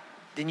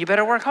 Then you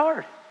better work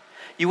hard.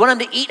 You want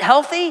them to eat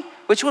healthy,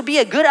 which would be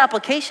a good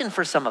application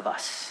for some of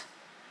us,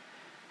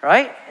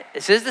 right?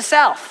 This is the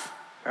South.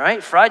 All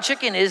right, fried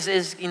chicken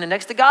is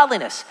next to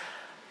godliness.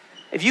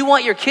 If you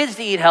want your kids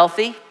to eat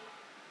healthy,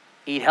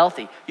 eat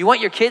healthy. You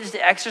want your kids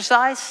to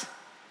exercise?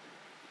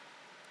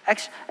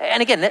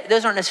 And again,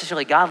 those aren't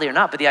necessarily godly or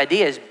not, but the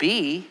idea is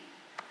be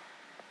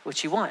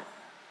what you want.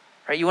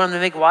 Right? You want them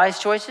to make wise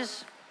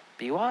choices?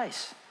 Be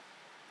wise.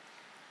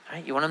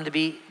 Right? You want them to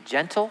be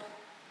gentle?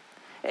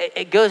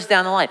 It goes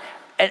down the line.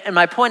 And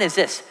my point is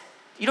this: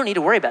 you don't need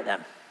to worry about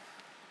them.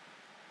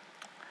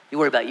 You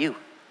worry about you.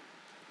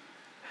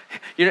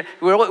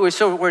 We're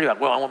so worried about,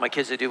 well, I want my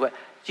kids to do what.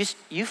 Just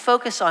you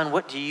focus on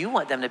what do you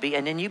want them to be,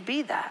 and then you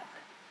be that.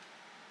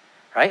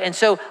 Right? And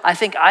so I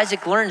think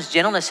Isaac learns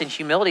gentleness and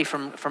humility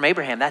from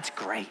Abraham. That's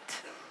great.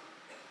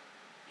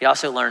 He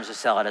also learns to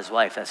sell out his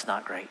wife. That's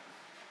not great.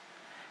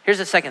 Here's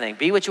the second thing.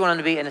 Be what you want them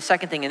to be. And the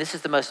second thing, and this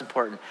is the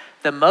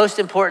most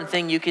important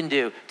thing you can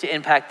do to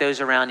impact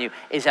those around you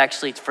is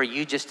actually for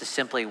you just to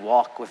simply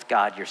walk with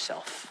God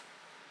yourself.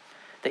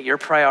 That your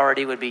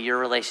priority would be your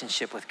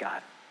relationship with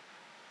God.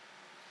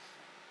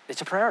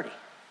 It's a priority,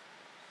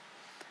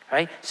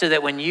 right? So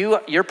that when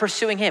you're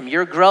pursuing him,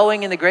 you're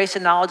growing in the grace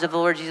and knowledge of the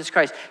Lord Jesus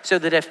Christ. So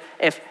that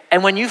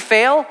and when you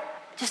fail,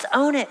 just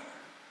own it.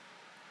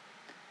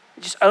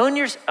 Just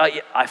own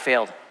I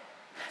failed.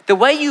 The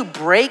way you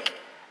break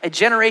a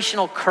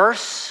generational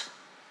curse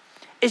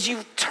is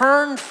you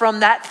turn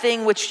from that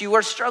thing which you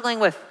are struggling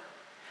with.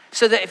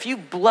 So that if you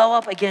blow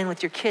up again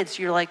with your kids,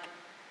 you're like,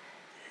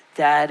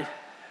 Dad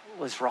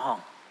was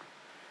wrong.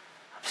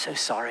 I'm so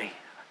sorry.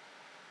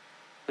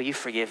 Will you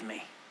forgive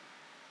me?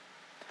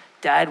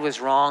 Dad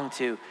was wrong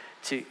to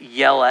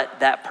yell at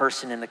that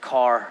person in the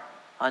car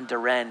on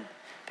Duren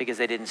because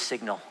they didn't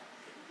signal.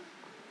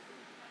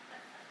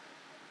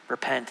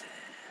 Repent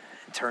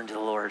and turn to the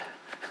Lord.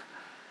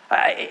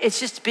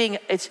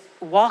 It's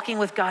walking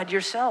with God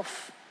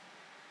yourself,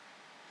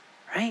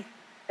 right?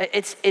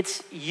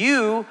 It's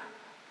you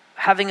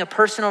having a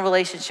personal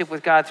relationship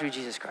with God through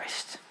Jesus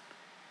Christ.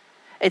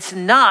 It's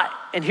not,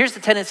 and here's the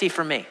tendency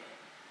for me,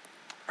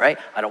 right?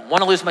 I don't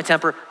want to lose my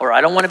temper, or I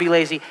don't want to be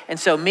lazy. And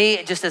so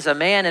me, just as a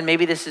man, and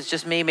maybe this is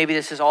just me, maybe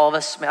this is all of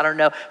us, I don't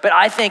know. But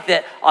I think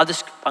that I'm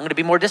going to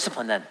be more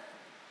disciplined then.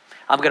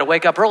 I'm going to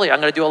wake up early. I'm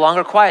going to do a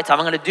longer quiet time.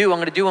 I'm going to do.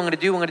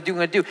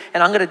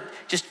 And I'm going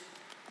to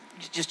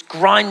just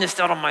grind this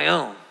out on my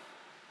own.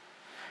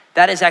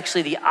 That is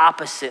actually the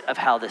opposite of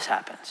how this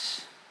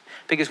happens.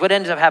 Because what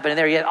ends up happening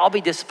there, yeah, I'll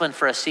be disciplined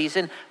for a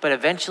season, but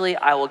eventually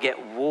I will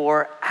get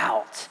wore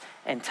out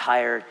and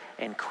tired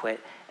and quit.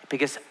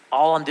 Because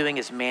all I'm doing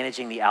is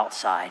managing the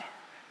outside.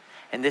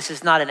 And this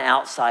is not an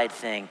outside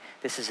thing.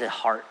 This is a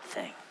heart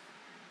thing.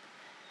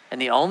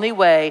 And the only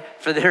way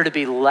for there to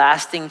be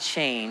lasting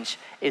change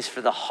is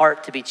for the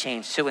heart to be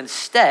changed. So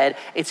instead,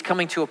 it's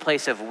coming to a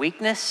place of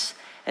weakness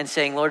and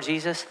saying, Lord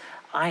Jesus,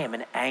 I am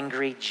an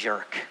angry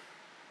jerk.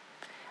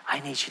 I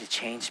need you to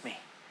change me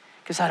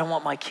because I don't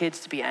want my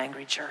kids to be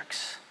angry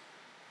jerks.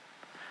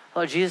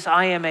 Lord Jesus,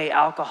 I am an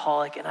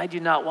alcoholic and I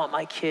do not want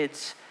my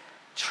kids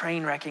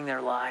train wrecking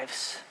their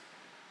lives.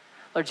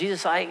 Lord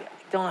Jesus, I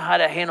don't know how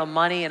to handle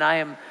money and I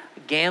am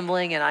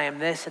gambling and I am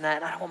this and that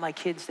and I don't want my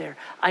kids there.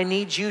 I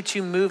need you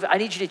to move. I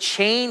need you to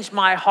change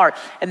my heart.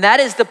 And that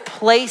is the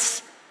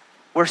place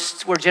where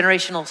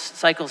generational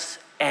cycles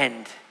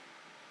end.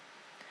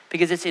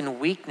 Because it's in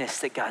weakness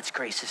that God's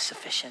grace is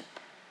sufficient.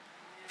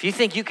 If you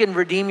think you can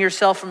redeem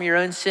yourself from your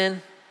own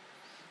sin,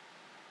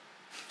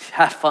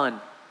 have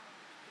fun,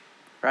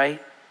 right?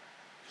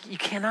 You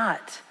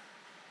cannot.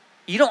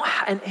 You don't,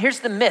 and here's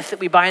the myth that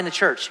we buy in the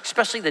church,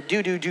 especially the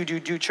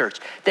do church,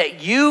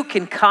 that you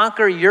can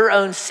conquer your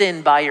own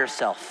sin by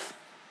yourself.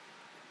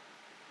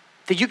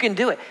 That you can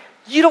do it.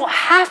 You don't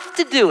have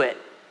to do it.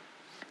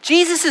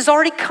 Jesus has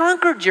already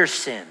conquered your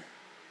sin.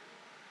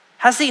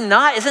 Has he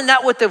not? Isn't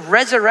that what the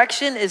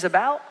resurrection is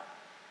about?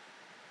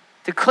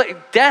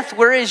 Death,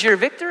 where is your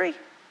victory?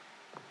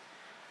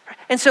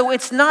 And so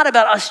it's not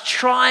about us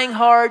trying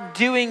hard,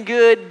 doing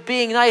good,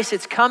 being nice.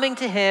 It's coming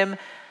to him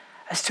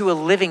as to a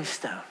living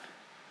stone,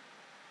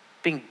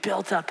 being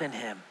built up in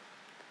him,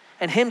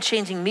 and him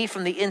changing me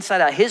from the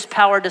inside out, his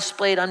power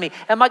displayed on me.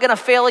 Am I going to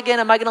fail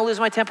again? Am I going to lose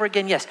my temper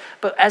again? Yes.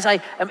 But as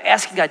I am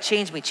asking God,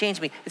 change me,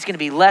 it's going to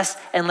be less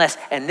and less.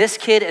 And this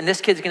kid's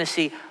going to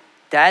see,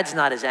 Dad's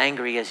not as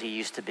angry as he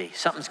used to be.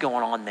 Something's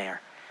going on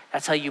there.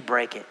 That's how you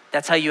break it.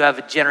 That's how you have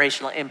a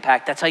generational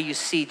impact. That's how you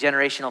see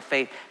generational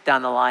faith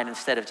down the line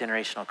instead of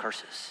generational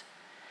curses.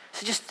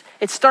 So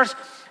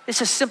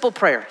it's a simple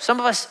prayer. Some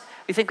of us,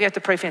 we think we have to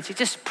pray fancy.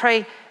 Just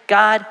pray,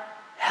 God,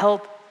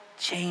 help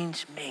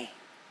change me.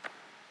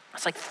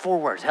 It's like 4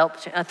 words,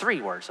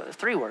 3 words,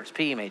 3 words,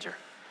 P major.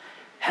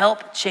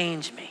 Help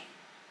change me.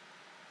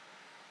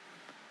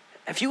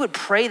 If you would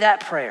pray that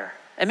prayer,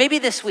 and maybe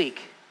this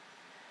week,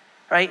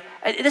 right?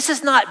 This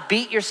is not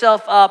beat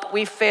yourself up.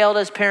 We failed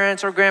as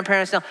parents or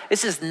grandparents. No,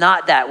 this is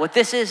not that. What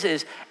this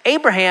is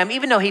Abraham,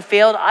 even though he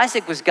failed,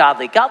 Isaac was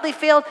godly. Godly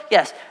failed?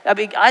 Yes.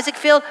 Isaac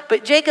failed,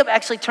 but Jacob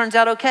actually turns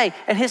out okay.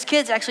 And his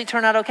kids actually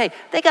turn out okay.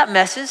 They got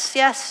messes,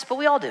 yes, but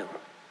we all do.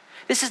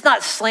 This is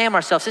not slam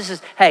ourselves. This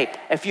is, hey,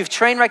 if you've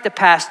train wrecked the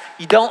past,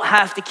 you don't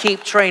have to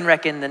keep train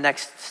wrecking the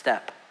next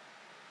step.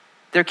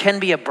 There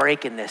can be a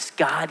break in this.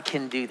 God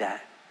can do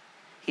that.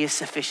 He is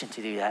sufficient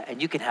to do that,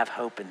 and you can have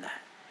hope in that.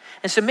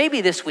 And so maybe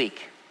this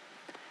week,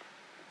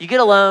 you get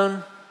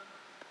alone,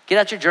 get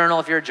out your journal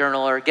if you're a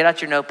journaler, get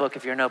out your notebook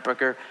if you're a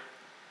notebooker.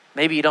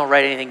 Maybe you don't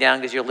write anything down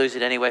because you'll lose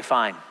it anyway,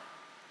 fine.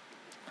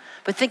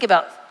 But think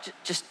about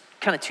just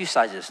kind of 2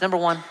 sides of this. Number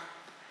 1,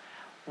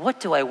 what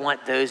do I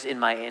want those in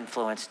my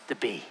influence to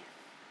be?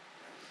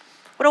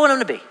 What do I want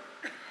them to be?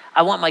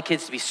 I want my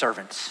kids to be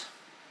servants.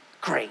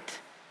 Great.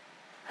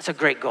 That's a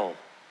great goal.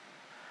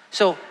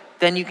 So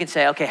then you can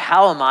say, okay,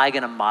 how am I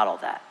going to model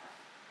that?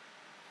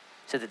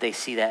 So that they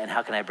see that, and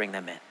how can I bring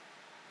them in?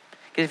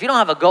 Because if you don't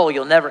have a goal,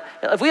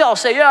 if we all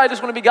say, yeah, I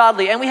just want to be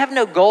godly, and we have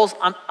no goals,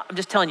 I'm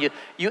just telling you,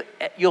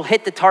 you'll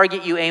hit the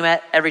target you aim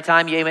at every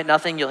time. You aim at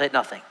nothing, you'll hit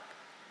nothing.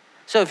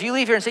 So if you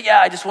leave here and say,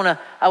 yeah,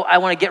 I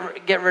want to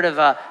get rid of,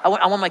 I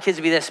want my kids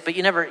to be this, but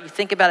you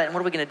think about it, and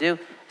what are we going to do?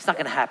 It's not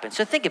going to happen.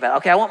 So think about it.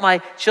 Okay, I want my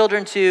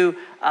children to,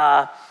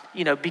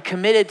 be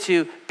committed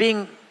to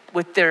being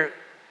with their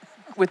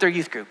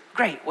youth group.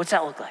 Great, what's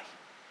that look like?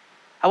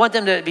 I want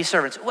them to be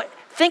servants.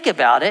 Think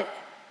about it.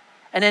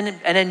 And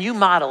then you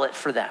model it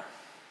for them.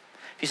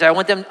 If you say, I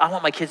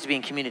want my kids to be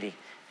in community,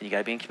 then you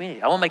gotta be in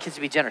community. I want my kids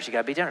to be generous, you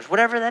gotta be generous,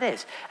 whatever that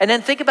is. And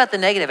then think about the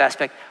negative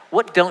aspect.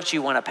 What don't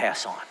you wanna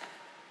pass on?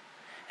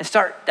 And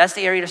that's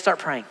the area to start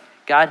praying.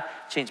 God,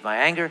 change my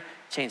anger,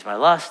 change my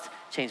lust,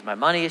 change my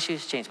money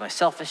issues, change my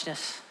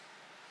selfishness.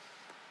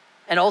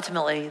 And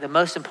ultimately, the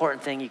most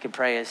important thing you can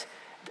pray is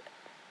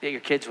that your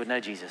kids would know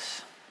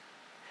Jesus.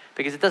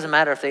 Because it doesn't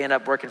matter if they end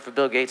up working for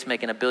Bill Gates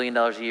making $1 billion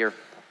a year.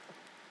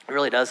 It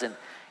really doesn't.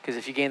 Because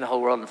if you gain the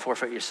whole world and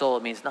forfeit your soul,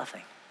 it means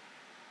nothing.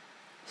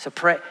 So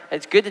pray.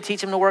 It's good to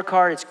teach them to work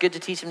hard. It's good to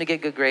teach them to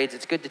get good grades.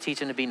 It's good to teach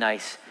them to be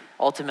nice.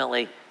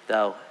 Ultimately,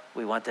 though,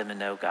 we want them to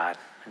know God.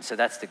 And so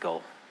that's the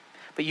goal.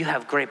 But you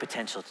have great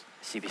potential,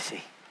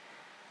 CBC,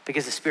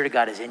 because the Spirit of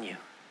God is in you.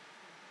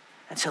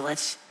 And so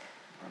let's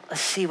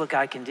let's see what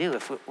God can do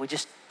if we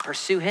just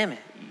pursue him.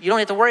 You don't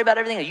have to worry about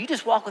everything. You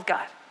just walk with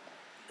God.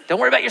 Don't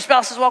worry about your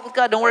spouse's walk with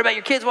God. Don't worry about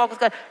your kids' walk with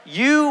God.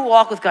 You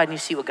walk with God and you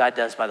see what God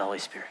does by the Holy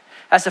Spirit.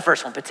 That's the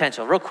first one,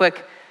 potential. Real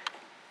quick,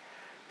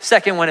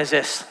 second one is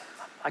this.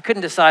 I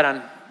couldn't decide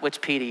on which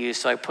P to use,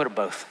 so I put them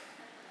both.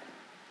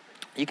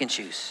 You can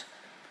choose.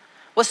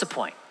 What's the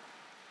point?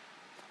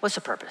 What's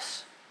the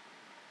purpose?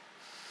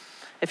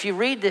 If you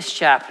read this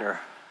chapter,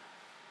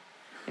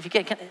 if you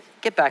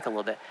get back a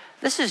little bit,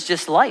 this is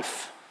just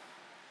life.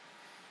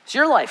 It's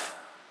your life.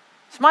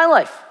 It's my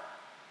life.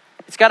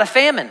 It's got a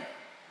famine.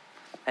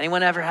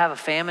 Anyone ever have a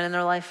famine in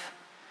their life?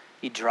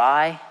 You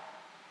dry,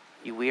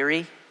 you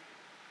weary,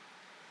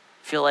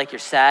 feel like you're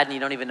sad and you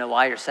don't even know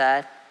why you're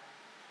sad.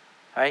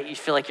 All right, you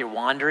feel like you're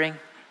wandering.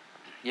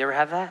 You ever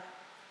have that?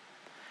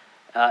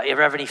 You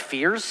ever have any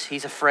fears?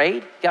 He's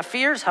afraid. You got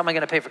fears? How am I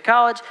going to pay for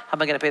college? How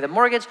am I going to pay the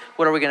mortgage?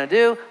 What are we going to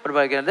do? What am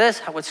I going to do this?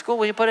 What school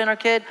will you put in our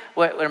kid?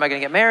 When am I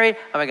going to get married?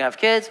 How am I going to have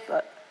kids?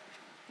 You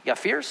got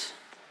fears?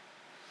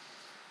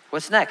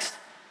 What's next?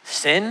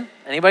 Sin?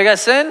 Anybody got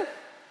sin?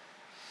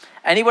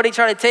 Anybody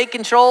try to take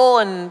control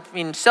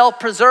and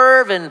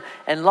self-preserve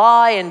and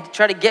lie and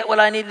try to get what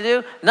I need to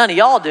do? None of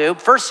y'all do.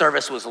 First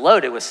service was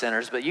loaded with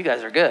sinners, but you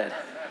guys are good.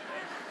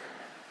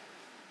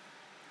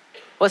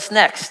 What's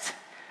next?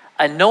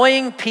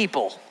 Annoying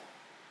people.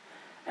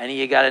 Any of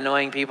you got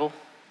annoying people?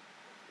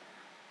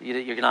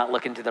 You're not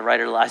looking to the right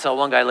or the left. I saw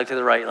one guy look to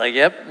the right, like,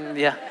 yep,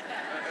 yeah.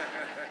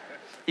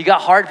 You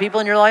got hard people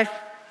in your life?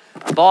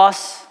 A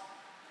boss,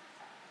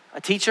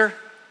 a teacher,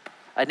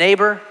 a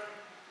neighbor,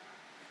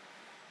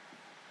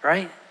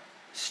 right?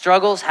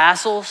 Struggles,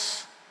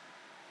 hassles,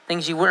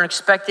 things you weren't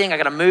expecting. I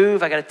got to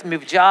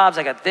move jobs.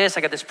 I got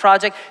this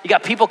project. You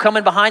got people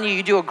coming behind you.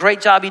 You do a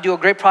great job. You do a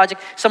great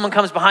project. Someone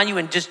comes behind you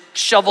and just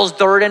shovels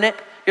dirt in it.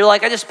 You're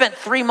like, I just spent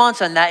 3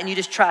 months on that and you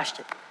just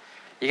trashed it.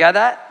 You got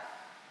that?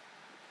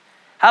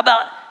 How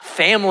about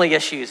family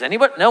issues?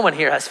 Anybody? No one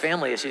here has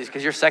family issues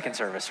because you're second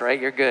service, right?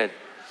 You're good.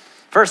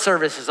 First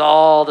service is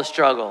all the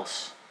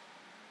struggles,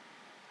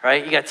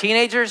 right? You got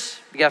teenagers,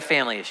 you got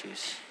family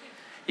issues.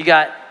 You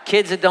got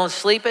kids that don't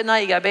sleep at night,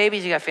 you got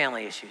babies, you got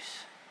family issues.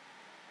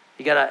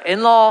 You got an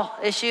in-law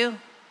issue,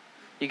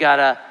 you got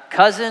a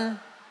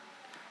cousin,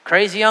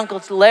 crazy Uncle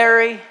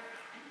Larry.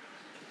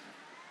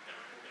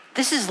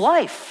 This is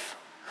life.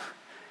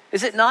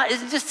 Is it not?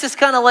 Is it just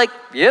kind of like,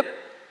 yep,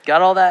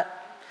 got all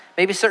that?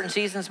 Maybe certain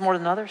seasons more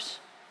than others.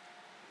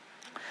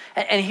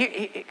 And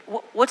here,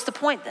 what's the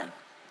point then?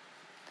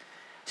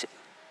 So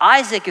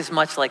Isaac is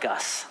much like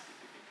us.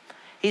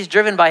 He's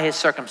driven by his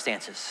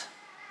circumstances.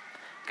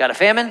 Got a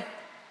famine,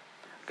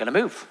 gonna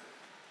move.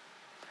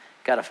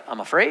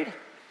 I'm afraid,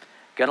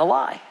 gonna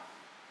lie.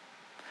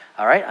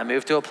 All right, I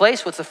move to a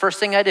place. What's the first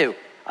thing I do?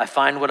 I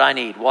find what I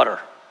need, water.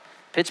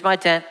 Pitch my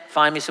tent,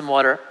 find me some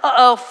water.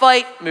 Uh-oh,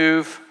 fight,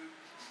 move.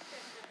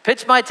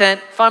 Pitch my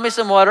tent, find me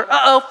some water.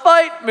 Uh-oh,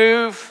 fight,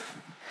 move.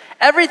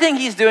 Everything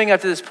he's doing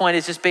up to this point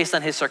is just based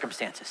on his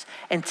circumstances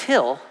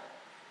until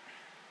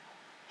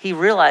he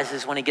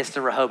realizes when he gets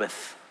to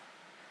Rehoboth,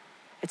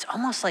 it's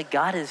almost like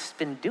God has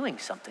been doing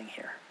something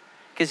here.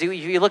 Because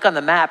you look on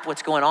the map,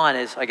 what's going on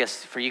is, I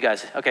guess for you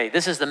guys, okay,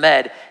 this is the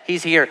Med.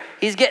 He's here.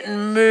 He's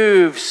getting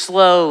moved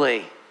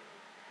slowly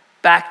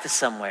back to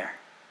somewhere.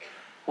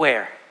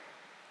 Where?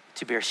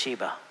 To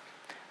Beersheba.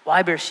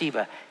 Why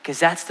Beersheba? Because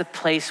that's the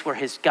place where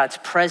God's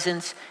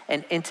presence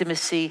and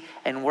intimacy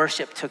and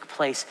worship took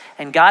place.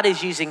 And God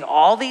is using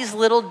all these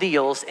little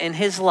deals in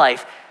his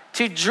life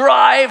to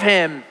drive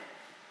him,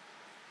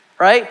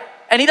 right?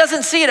 And he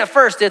doesn't see it at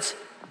first. It's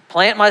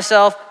plant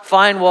myself,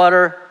 find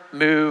water,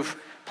 move.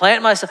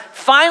 Plant myself.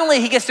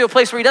 Finally, he gets to a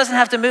place where he doesn't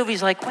have to move.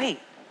 He's like, wait,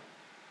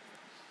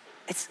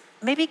 it's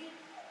maybe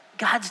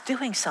God's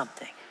doing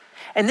something.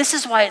 And this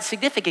is why it's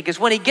significant, because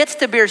when he gets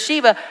to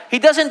Beersheba, he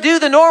doesn't do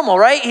the normal,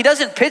 right? He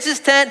doesn't pitch his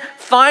tent,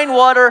 find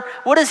water.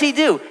 What does he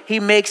do? He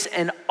makes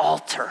an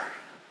altar.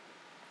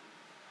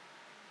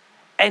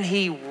 And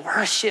he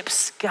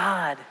worships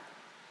God.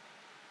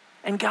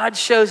 And God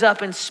shows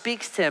up and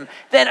speaks to him.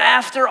 Then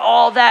after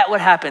all that,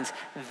 what happens?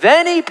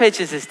 Then he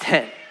pitches his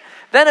tent.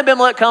 Then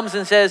Abimelech comes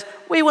and says,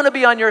 we want to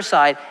be on your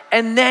side.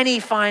 And then he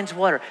finds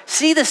water.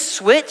 See the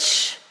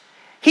switch?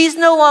 He's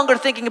no longer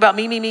thinking about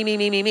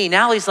me.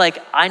 Now he's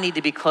like, I need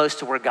to be close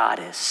to where God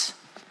is.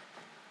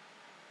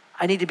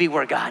 I need to be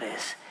where God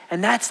is.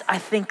 And that's, I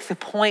think, the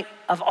point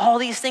of all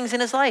these things in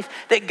his life.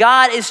 That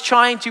God is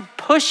trying to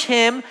push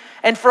him.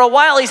 And for a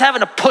while, he's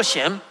having to push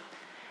him.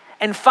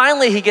 And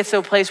finally, he gets to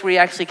a place where he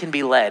actually can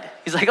be led.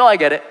 He's like, oh, I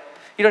get it.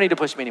 You don't need to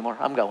push me anymore.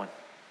 I'm going.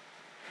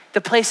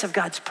 The place of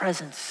God's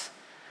presence.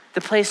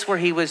 The place where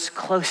he was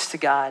close to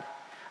God,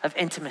 of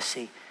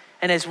intimacy.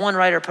 And as one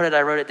writer put it,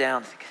 I wrote it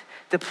down.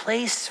 The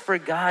place for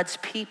God's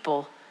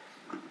people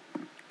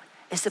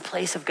is the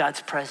place of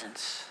God's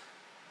presence.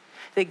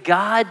 That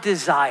God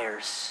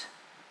desires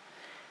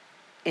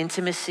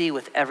intimacy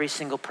with every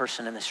single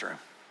person in this room.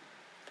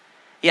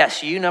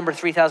 Yes, you number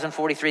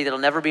 3043 that'll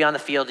never be on the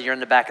field and you're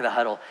in the back of the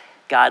huddle.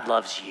 God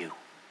loves you.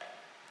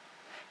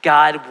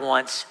 God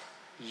wants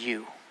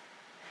you.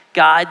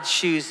 God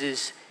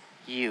chooses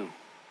you.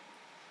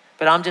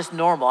 But I'm just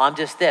normal. I'm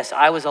just this.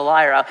 I was a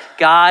liar.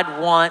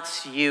 God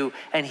wants you,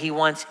 and he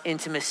wants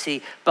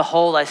intimacy.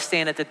 Behold, I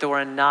stand at the door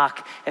and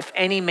knock. If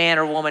any man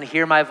or woman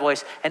hear my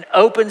voice and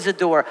opens the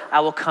door,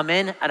 I will come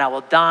in and I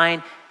will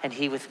dine, and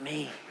he with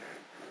me.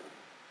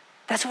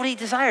 That's what he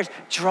desires.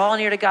 Draw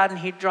near to God and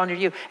he draw near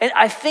to you. And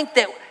I think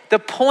that the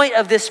point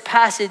of this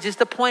passage is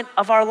the point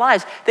of our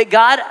lives, that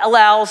God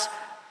allows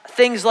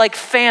things like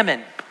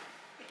famine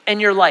in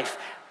your life.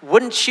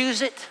 Wouldn't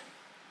choose it,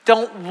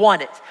 don't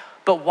want it.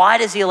 But why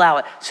does he allow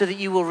it? So that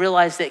you will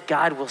realize that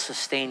God will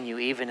sustain you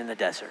even in the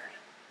desert.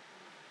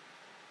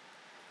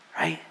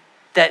 Right?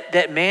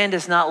 That man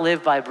does not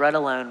live by bread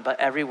alone, but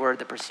every word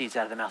that proceeds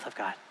out of the mouth of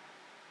God.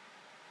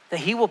 That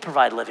he will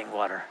provide living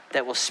water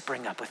that will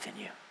spring up within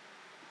you.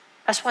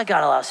 That's why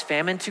God allows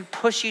famine, to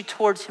push you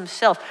towards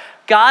himself.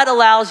 God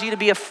allows you to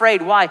be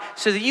afraid. Why?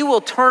 So that you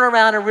will turn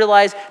around and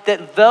realize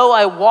that though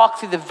I walk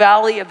through the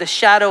valley of the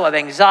shadow of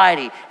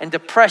anxiety and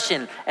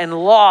depression and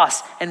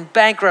loss and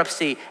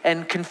bankruptcy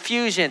and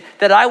confusion,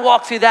 that I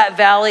walk through that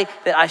valley,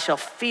 that I shall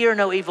fear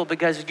no evil,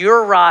 because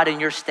your rod and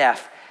your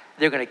staff,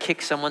 they're going to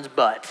kick someone's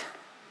butt.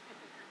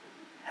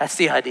 That's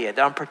the idea,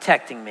 that I'm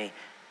protecting me,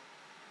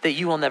 that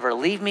you will never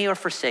leave me or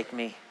forsake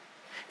me,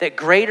 that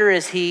greater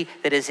is he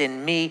that is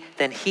in me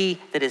than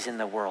he that is in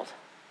the world.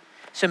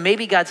 So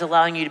maybe God's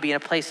allowing you to be in a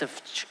place of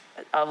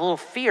a little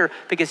fear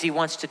because he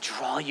wants to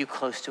draw you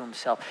close to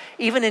himself.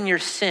 Even in your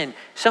sin,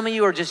 some of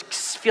you are just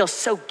feel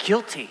so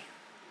guilty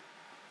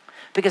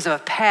because of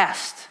a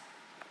past.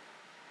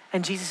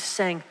 And Jesus is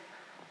saying,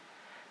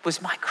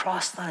 was my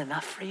cross not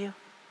enough for you?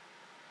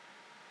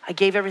 I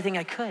gave everything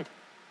I could.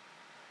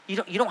 You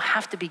don't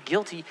have to be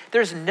guilty.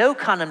 There's no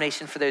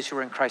condemnation for those who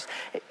are in Christ.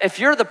 If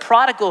you're the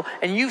prodigal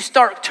and you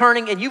start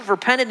turning and you've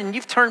repented and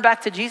you've turned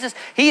back to Jesus,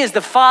 he is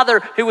the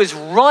Father who is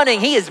running.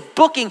 He is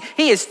booking.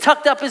 He has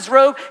tucked up his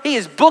robe. He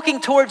is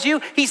booking towards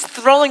you. He's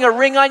throwing a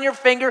ring on your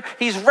finger.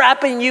 He's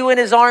wrapping you in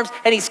his arms,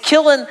 and he's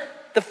killing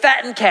the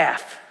fattened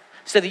calf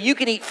so that you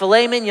can eat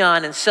filet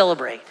mignon and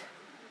celebrate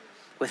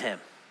with him.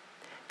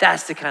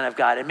 That's the kind of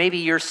God. And maybe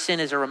your sin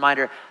is a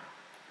reminder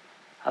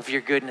of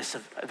your goodness,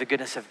 of the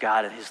goodness of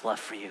God and his love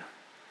for you.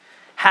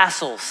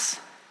 Hassles,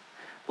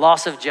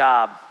 loss of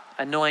job,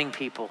 annoying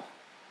people,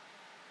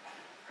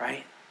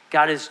 right?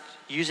 God is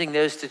using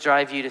those to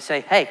drive you to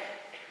say, hey,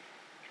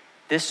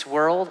 this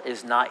world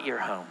is not your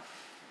home.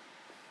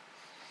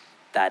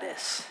 That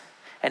is.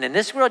 And in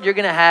this world, you're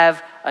gonna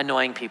have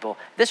annoying people.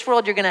 This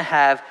world, you're gonna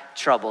have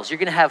troubles. You're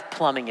gonna have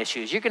plumbing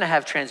issues. You're gonna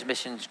have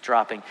transmissions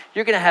dropping.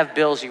 You're gonna have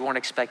bills you weren't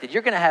expected.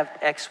 You're gonna have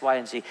X, Y,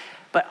 and Z.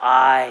 But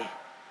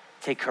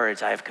take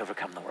courage, I have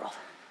overcome the world.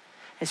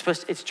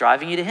 It's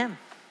driving you to him.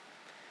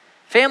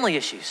 Family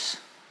issues,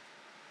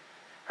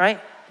 right?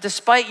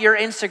 Despite your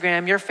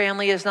Instagram, your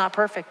family is not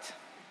perfect.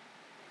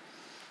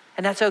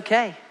 And that's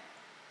okay.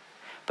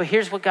 But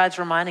here's what God's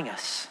reminding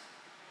us,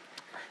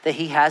 that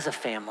he has a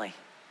family,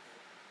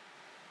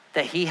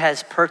 that he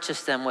has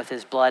purchased them with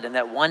his blood, and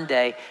that one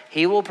day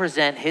he will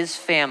present his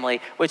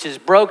family, which is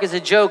broke as a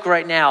joke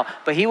right now,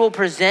 but he will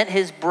present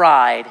his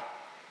bride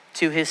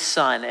to his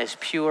son as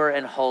pure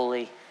and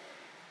holy,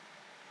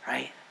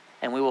 right?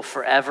 And we will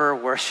forever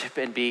worship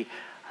and be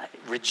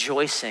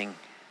rejoicing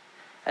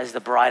as the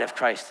bride of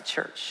Christ, the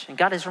church. And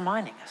God is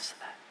reminding us of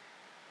that.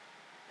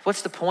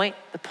 What's the point?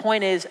 The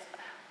point is,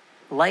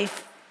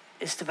 life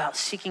is about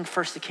seeking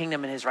first the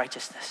kingdom and his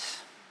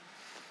righteousness,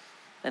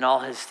 and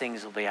all his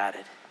things will be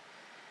added.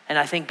 And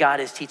I think God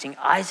is teaching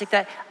Isaac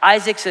that.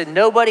 Isaac's a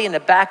nobody in the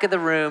back of the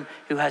room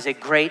who has a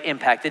great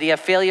impact. Did he have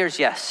failures?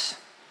 Yes.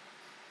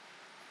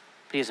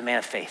 But he was a man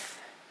of faith.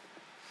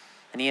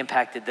 And he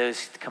impacted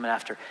those coming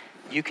after.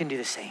 You can do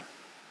the same.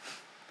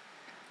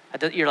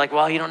 You're like,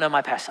 well, you don't know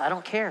my past. I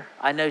don't care.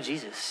 I know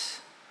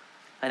Jesus.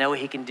 I know what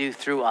he can do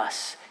through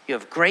us. You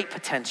have great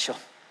potential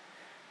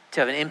to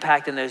have an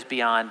impact in those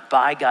beyond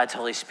by God's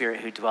Holy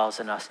Spirit who dwells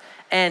in us.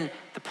 And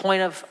the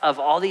point of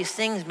all these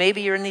things,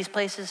 maybe you're in these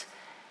places,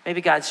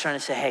 maybe God's trying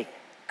to say, hey,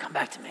 come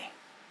back to me.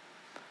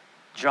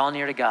 Draw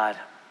near to God,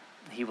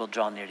 and he will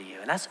draw near to you.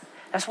 And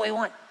that's what we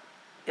want,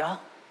 y'all.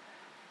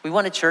 We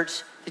want a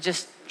church that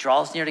just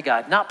draws near to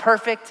God. Not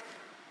perfect,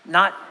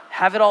 not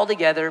have it all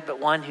together, but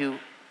one who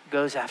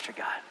goes after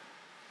God.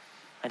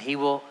 And he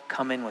will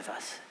come in with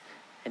us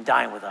and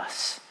dine with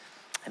us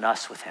and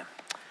us with him.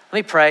 Let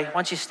me pray. Why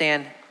don't you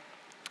stand?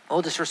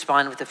 We'll just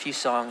respond with a few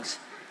songs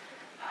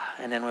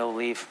and then we'll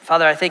leave.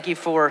 Father, I thank you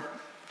for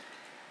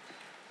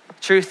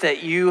truth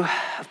that you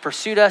have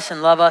pursued us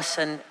and love us,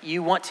 and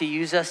you want to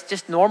use us,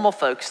 just normal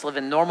folks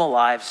living normal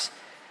lives.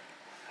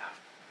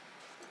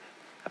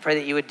 I pray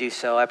that you would do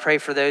so. I pray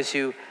for those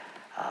who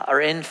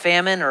are in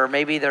famine, or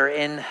maybe they're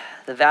in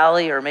the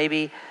valley, or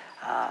maybe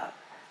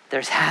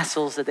there's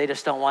hassles that they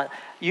just don't want.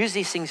 Use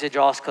these things to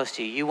draw us close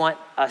to you. You want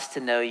us to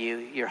know you.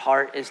 Your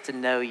heart is to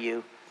know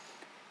you,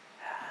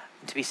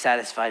 to be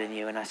satisfied in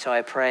you. And so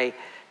I pray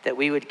that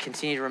we would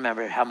continue to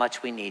remember how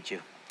much we need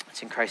you.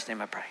 It's in Christ's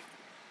name I pray.